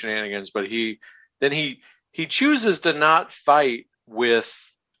some other shenanigans, but he chooses to not fight with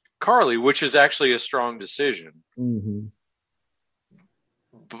Carly, which is actually a strong decision. Mm-hmm.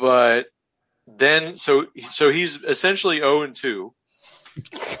 But then, so he's essentially 0-2.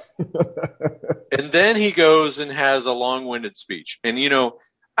 And then he goes and has a long-winded speech. And,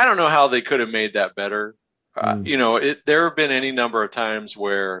 I don't know how they could have made that better. There have been any number of times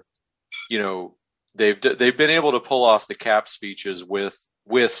where, they've been able to pull off the Cap speeches with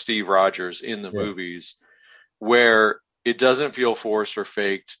Steve Rogers in the movies where it doesn't feel forced or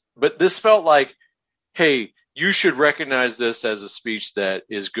faked. But this felt like, hey, you should recognize this as a speech that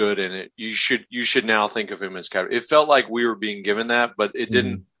is good, and you should now think of him as Cap. It felt like we were being given that, but it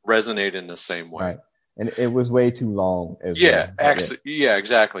didn't resonate in the same way. Right. And it was way too long as well. Yeah,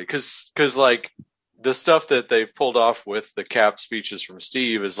 exactly. Cause like the stuff that they've pulled off with the Cap speeches from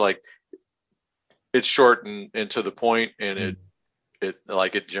Steve is like, it's short and to the point, and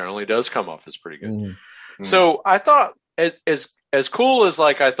it generally does come off as pretty good. Mm-hmm. So I thought as cool as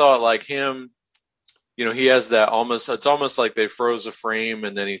like, I thought like him, he has that it's almost like they froze a frame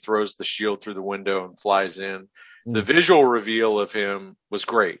and then he throws the shield through the window and flies in. Mm-hmm. The visual reveal of him was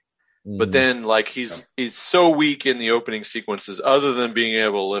great. Mm-hmm. But then like he's so weak in the opening sequences other than being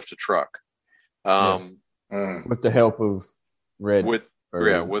able to lift a truck. With the help of Red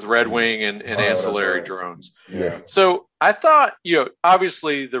Wing and ancillary drones. Yeah. So I thought,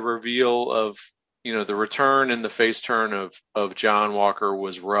 obviously the reveal of, the return and the face turn of John Walker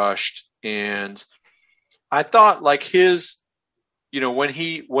was rushed. And I thought like his, when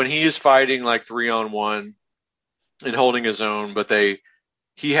he is fighting like 3-on-1 and holding his own, but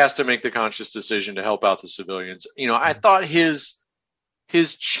he has to make the conscious decision to help out the civilians. I thought his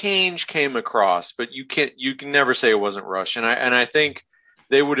change came across, but you can never say it wasn't rushed. And I think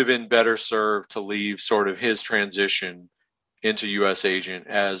they would have been better served to leave sort of his transition into U.S. Agent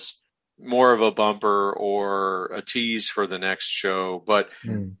as more of a bumper or a tease for the next show. But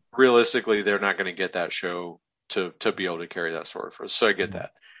realistically, they're not going to get that show to be able to carry that sword for us. So I get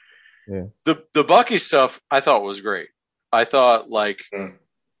that. Yeah. The Bucky stuff I thought was great. I thought like,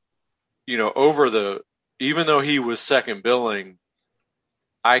 even though he was second billing,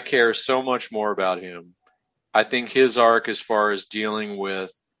 I care so much more about him. I think his arc as far as dealing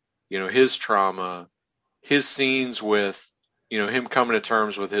with, his trauma, his scenes with, him coming to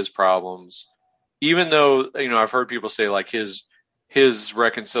terms with his problems, even though, I've heard people say like his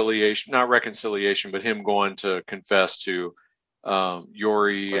reconciliation, not reconciliation, but him going to confess to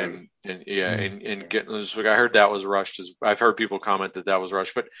Yori and getting, I heard that was rushed. I've heard people comment that was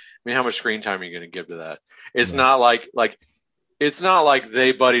rushed, but I mean, how much screen time are you going to give to that? It's not like it's not like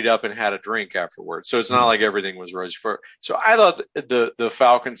they buddied up and had a drink afterwards. So it's not like everything was rosy so I thought the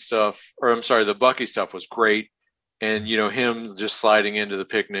Falcon stuff, the Bucky stuff was great. And, him just sliding into the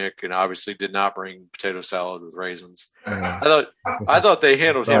picnic and obviously did not bring potato salad with raisins. I thought they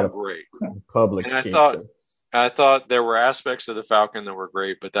handled him great. Public. And I thought there were aspects of the Falcon that were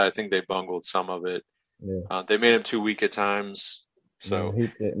great, but I think they bungled some of it. Yeah. They made him too weak at times. So he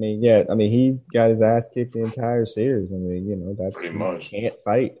got his ass kicked the entire series. That's pretty much. He can't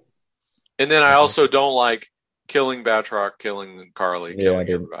fight. And then I also don't like killing Batroc, killing Carly, killing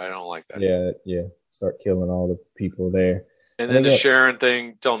everybody. I don't like that. Yeah. Start killing all the people there. And then the Sharon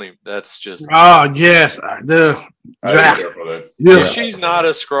thing, don't even. That's just. Oh yes, If she's not a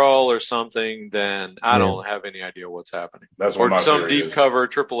Skrull or something, then I don't have any idea what's happening. That's what or some deep cover,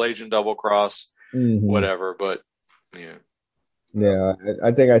 Triple Agent double cross, whatever. But yeah. Yeah,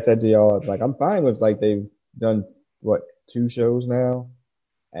 I think I said to y'all, like, I'm fine with like they've done 2 shows now.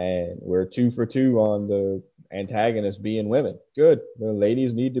 And we're 2 for 2 on the antagonists being women. Good. The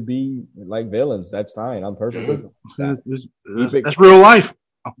ladies need to be like villains. That's fine. I'm perfectly fine with that. That's real life.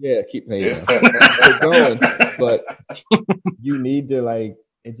 Yeah, keep going. But you need to like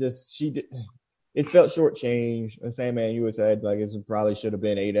it. It felt shortchanged. And Sandman, you would say like it probably should have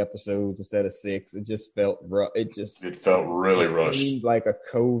been 8 episodes instead of 6. It just felt rough. It felt really rushed. Seemed like a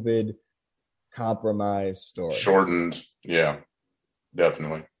COVID compromise story. Shortened, yeah,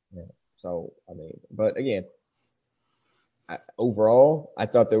 definitely. Yeah. So I mean, but again, overall, I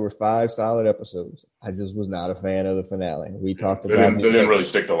thought there were 5 solid episodes. I just was not a fan of the finale. We talked about they didn't really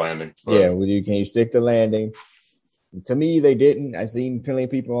stick the landing. But. Yeah, can you stick the landing? To me, they didn't. I seen plenty of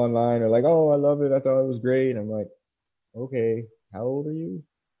people online are like, "Oh, I love it. I thought it was great." I'm like, "Okay, how old are you?"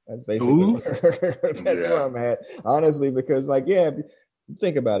 That's basically where I'm at, honestly. Because, like, yeah,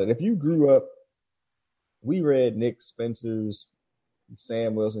 think about it. If you grew up, we read Nick Spencer's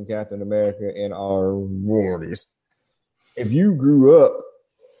Sam Wilson Captain America in our 40s. If you grew up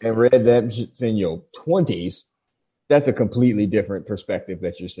and read that in your 20s, that's a completely different perspective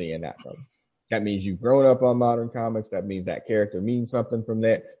that you're seeing that from. That means you've grown up on modern comics. That means that character means something from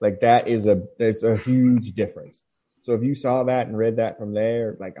that. Like it's a huge difference. So if you saw that and read that from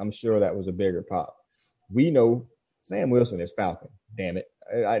there, like I'm sure that was a bigger pop. We know Sam Wilson is Falcon. Damn it.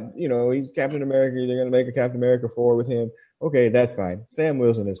 He's Captain America. They're going to make a Captain America 4 with him. Okay, that's fine. Sam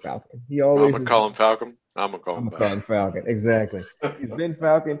Wilson is Falcon. I'm going to call him Falcon. I'm going to call him Falcon. Exactly. He's been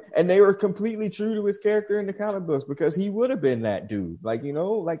Falcon. And they were completely true to his character in the comic books because he would have been that dude. Like,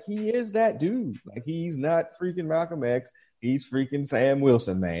 like he is that dude. Like he's not freaking Malcolm X. He's freaking Sam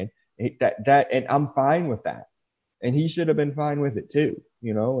Wilson, man. And I'm fine with that. And he should have been fine with it too,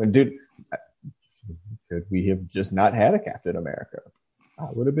 and could we have just not had a Captain America? I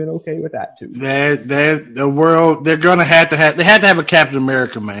would have been okay with that too. The world, they had to have a Captain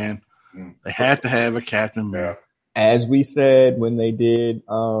America, man. They had to have a Captain America. As we said when they did,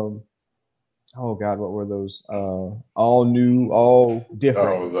 oh God, what were those? All new, all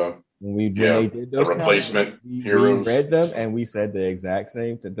different. When they did those the replacement heroes. We read them and we said the exact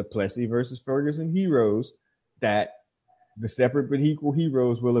same to the Plessy versus Ferguson heroes, that the separate but equal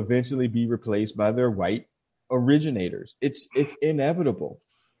heroes will eventually be replaced by their white originators. It's inevitable.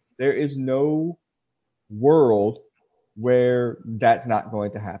 There is no world where that's not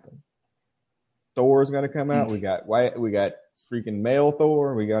going to happen. Thor is going to come out. We got freaking male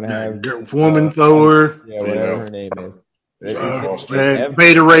Thor. We're going to have woman Thor. Yeah, whatever her name is.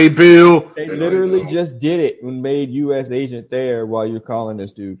 Beta Ray Bill. They literally just did it and made U.S. agent there while you're calling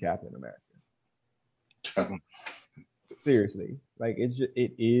this dude Captain America. Seriously, like it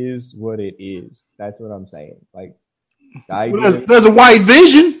is what it is. That's what I'm saying. Like, there's a white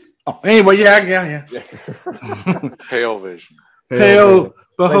vision. Oh, anyway, yeah. Pale vision. Behold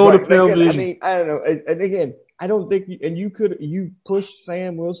the pale vision. I mean, I don't know. And again, I don't think you push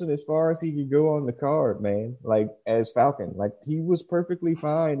Sam Wilson as far as he could go on the card, man. Like as Falcon, like he was perfectly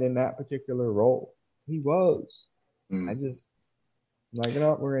fine in that particular role. He was. I just like,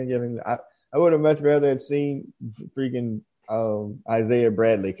 we're gonna give him. I would have much rather have seen freaking Isaiah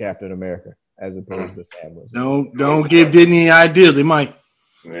Bradley Captain America as opposed to Sam Wilson. Don't give Disney ideas. They might.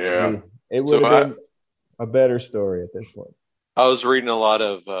 Yeah. It would have been a better story at this point. I was reading a lot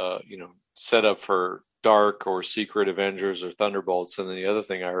of, setup for Dark or Secret Avengers or Thunderbolts. And then the other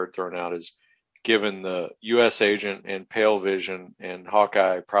thing I heard thrown out is given the U.S. agent and Pale Vision and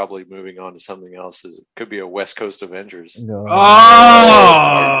Hawkeye probably moving on to something else, it could be a West Coast Avengers. No. Oh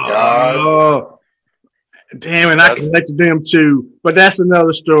my God. Oh. Damn it, I connected them too. But that's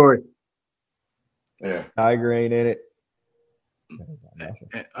another story. Yeah. Tiger ain't in it.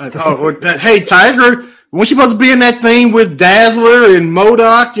 Hey, Tiger, wasn't she supposed to be in that thing with Dazzler and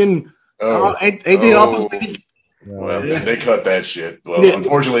MODOK and they almost be? Well, they cut that shit. Well,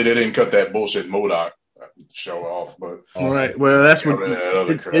 unfortunately, they didn't cut that bullshit MODOK show off. But all right, well, that's what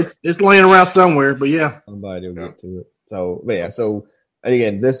it's laying around somewhere. But yeah, somebody will get to it. So, but yeah, so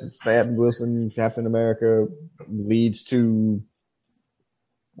again, this Sam Wilson Captain America leads to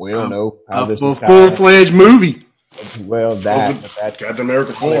we don't know how this is full-fledged movie. Well, that's Captain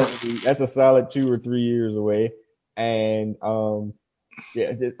America 4. That's a solid 2 or 3 years away, and I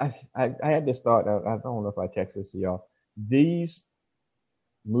had this thought. I don't know if I text this to y'all. These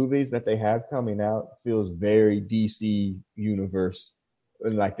movies that they have coming out feels very DC universe,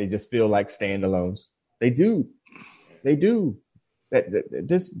 and like they just feel like standalones. They do. The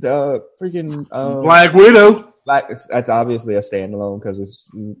freaking Black Widow. Like that's obviously a standalone because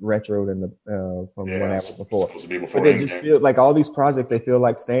it's retro than the from what happened before. But they just feel like all these projects they feel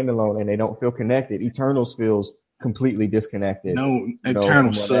like standalone and they don't feel connected. Eternals feels completely disconnected. No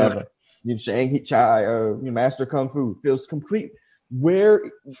internal suck. Master Kung Fu feels complete, where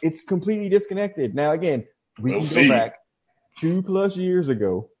it's completely disconnected. Now, again, we can go back 2+ years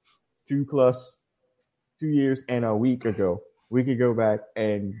ago, 2 years and a week ago. We could go back,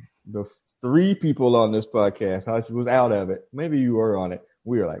 and the 3 people on this podcast, Hutch was out of it. Maybe you were on it.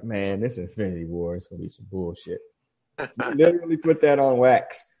 We were like, man, this Infinity War is gonna be some bullshit. We literally put that on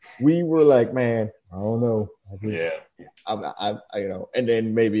wax. We were like, man, I don't know. And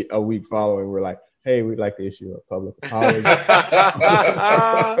then maybe a week following, we're like, hey, we'd like to issue a public apology.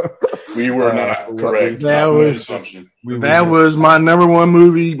 We were not correct. That was my number one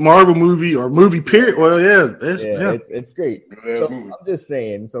movie, Marvel movie or movie period. Well, it's great. So I'm just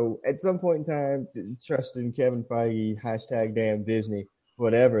saying. So at some point in time, trusting Kevin Feige, #damn Disney,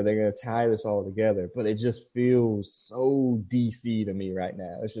 whatever, they're gonna tie this all together. But it just feels so DC to me right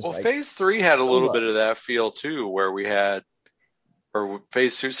now. It's just Phase 3 had a little bit of that feel too, where we had. Or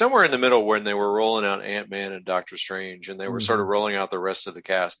Phase 2, somewhere in the middle when they were rolling out Ant-Man and Doctor Strange, and they were sort of rolling out the rest of the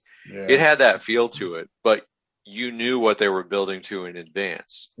cast. Yeah. It had that feel to it, but you knew what they were building to in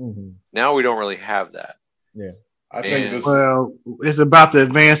advance. Now we don't really have that. Yeah, I think it's about to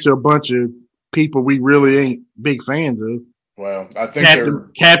advance to a bunch of people we really ain't big fans of. Well, I think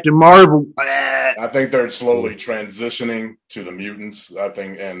Captain Marvel. I think they're slowly transitioning to the mutants. I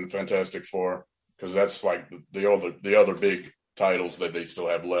think, and Fantastic Four, because that's like the other big titles that they still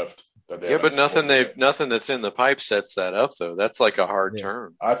have left. But nothing that's in the pipe sets that up though. That's like a hard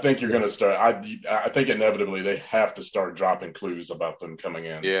turn. I think you're going to start. I think inevitably they have to start dropping clues about them coming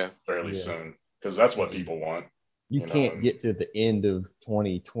in fairly soon, because that's what people want. You can't get to the end of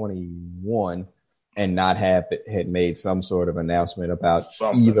 2021 and not have it had made some sort of announcement about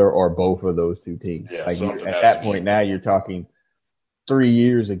either or both of those two teams. Yeah, at that point now you're talking 3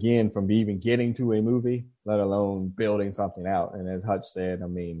 years again from even getting to a movie, let alone building something out. And as Hutch said, I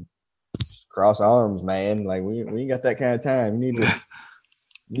mean, cross arms, man. Like we ain't got that kind of time. You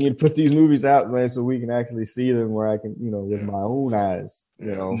need to put these movies out, man, so we can actually see them where I can, with my own eyes.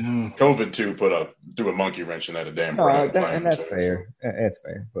 COVID too threw a monkey wrench in that damn. And that's fair. That's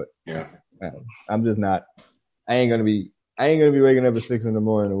fair. But I'm just not. I ain't gonna be waking up at 6 a.m. to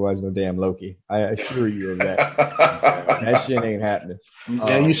watch no damn Loki. I assure you of that. That shit ain't happening.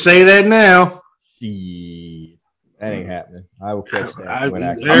 You say that now. That ain't happening. I will catch that when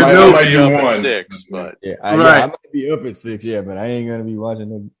I might be up at 6, but I might be up at 6, but I ain't gonna be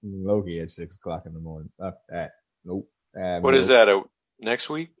watching Loki at 6 o'clock in the morning. Fuck that. Nope. What is that? Next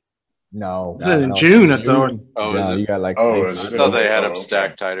week? No, in June, I thought. Oh, is it? You got like 6. I thought they had them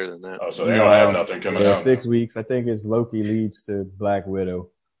stacked tighter than that. Oh, so they don't have nothing coming out. 6 weeks. I think it's Loki leads to Black Widow.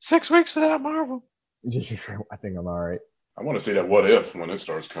 6 weeks for that Marvel. I think I'm all right. I want to see that What If when it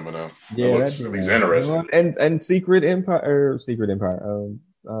starts coming out. Yeah, that's interesting. And Secret Empire, Secret Invasion,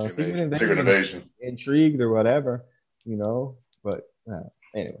 Intrigued or whatever, But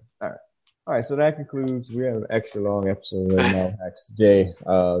anyway, all right. So that concludes. We have an extra long episode right now. Thanks to Jay.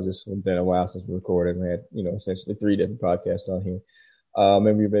 Just been a while since we recorded. We had essentially 3 different podcasts on here.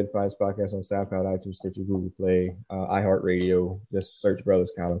 Remember, you've been find this podcast on SoundCloud, iTunes, Stitcher, Google Play, iHeartRadio. Just search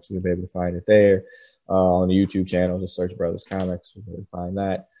Brothers Comics. You'll be able to find it there. On the YouTube channel, just search Brothers Comics. You'll be able to find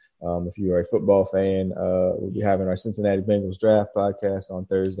that. If you are a football fan, we'll be having our Cincinnati Bengals draft podcast on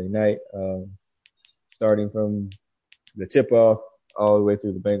Thursday night, starting from the tip-off all the way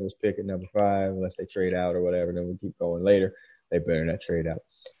through the Bengals pick at number 5, unless they trade out or whatever. Then we'll keep going later. They better not trade out.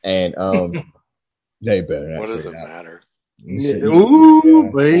 And they better not trade out. What does it matter? He's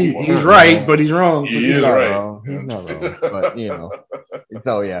right, but he's wrong. He's not right. Wrong. He's not wrong. But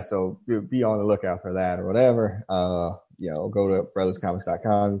so be on the lookout for that or whatever. Go to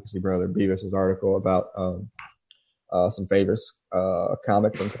brotherscomics.com. You can see Brother Beavis's article about some favorites,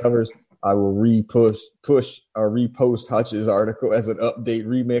 comics and covers. I will repost Hutch's article as an update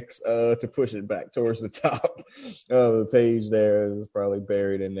remix to push it back towards the top of the page there. It's probably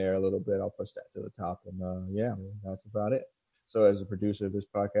buried in there a little bit. I'll push that to the top. And that's about it. So as a producer of this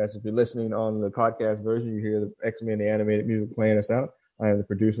podcast, if you're listening on the podcast version, you hear the X-Men, the animated music playing us out. I am the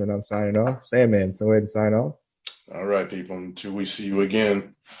producer and I'm signing off. Sandman, so go ahead and sign off. All right, people. Until we see you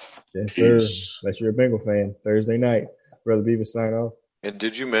again. Yes, sir. Unless you're a Bengal fan. Thursday night. Brother Beavis, sign off. And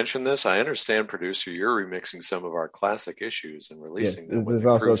did you mention this? I understand, producer, you're remixing some of our classic issues and releasing them with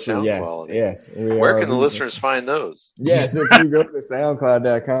improved sound quality. Yes. Where can the listeners find those? Yes, if you go to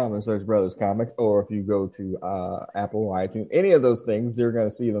SoundCloud.com and search Brothers Comics, or if you go to Apple, iTunes, any of those things, you're going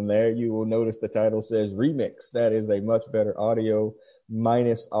to see them there. You will notice the title says Remix. That is a much better audio,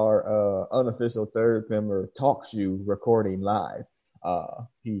 minus our unofficial third member TalkShoe recording live.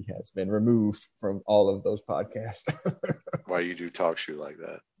 he has been removed from all of those podcasts. Why you do Talk Shoe like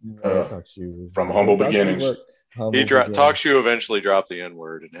that? Talk Shoe from humble beginnings. Talk Shoe eventually dropped the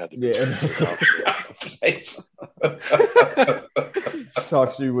N-word and had to.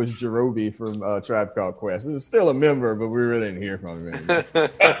 Talk Shoe was Jerobi from Tribe Called Quest. He was still a member, but we really didn't hear from him anymore.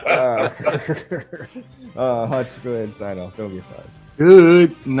 Hutch, go ahead and sign off. Don't get fired.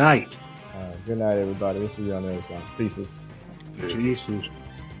 Good night. Good night, everybody. We'll see you on the other side. Peace. Jesus.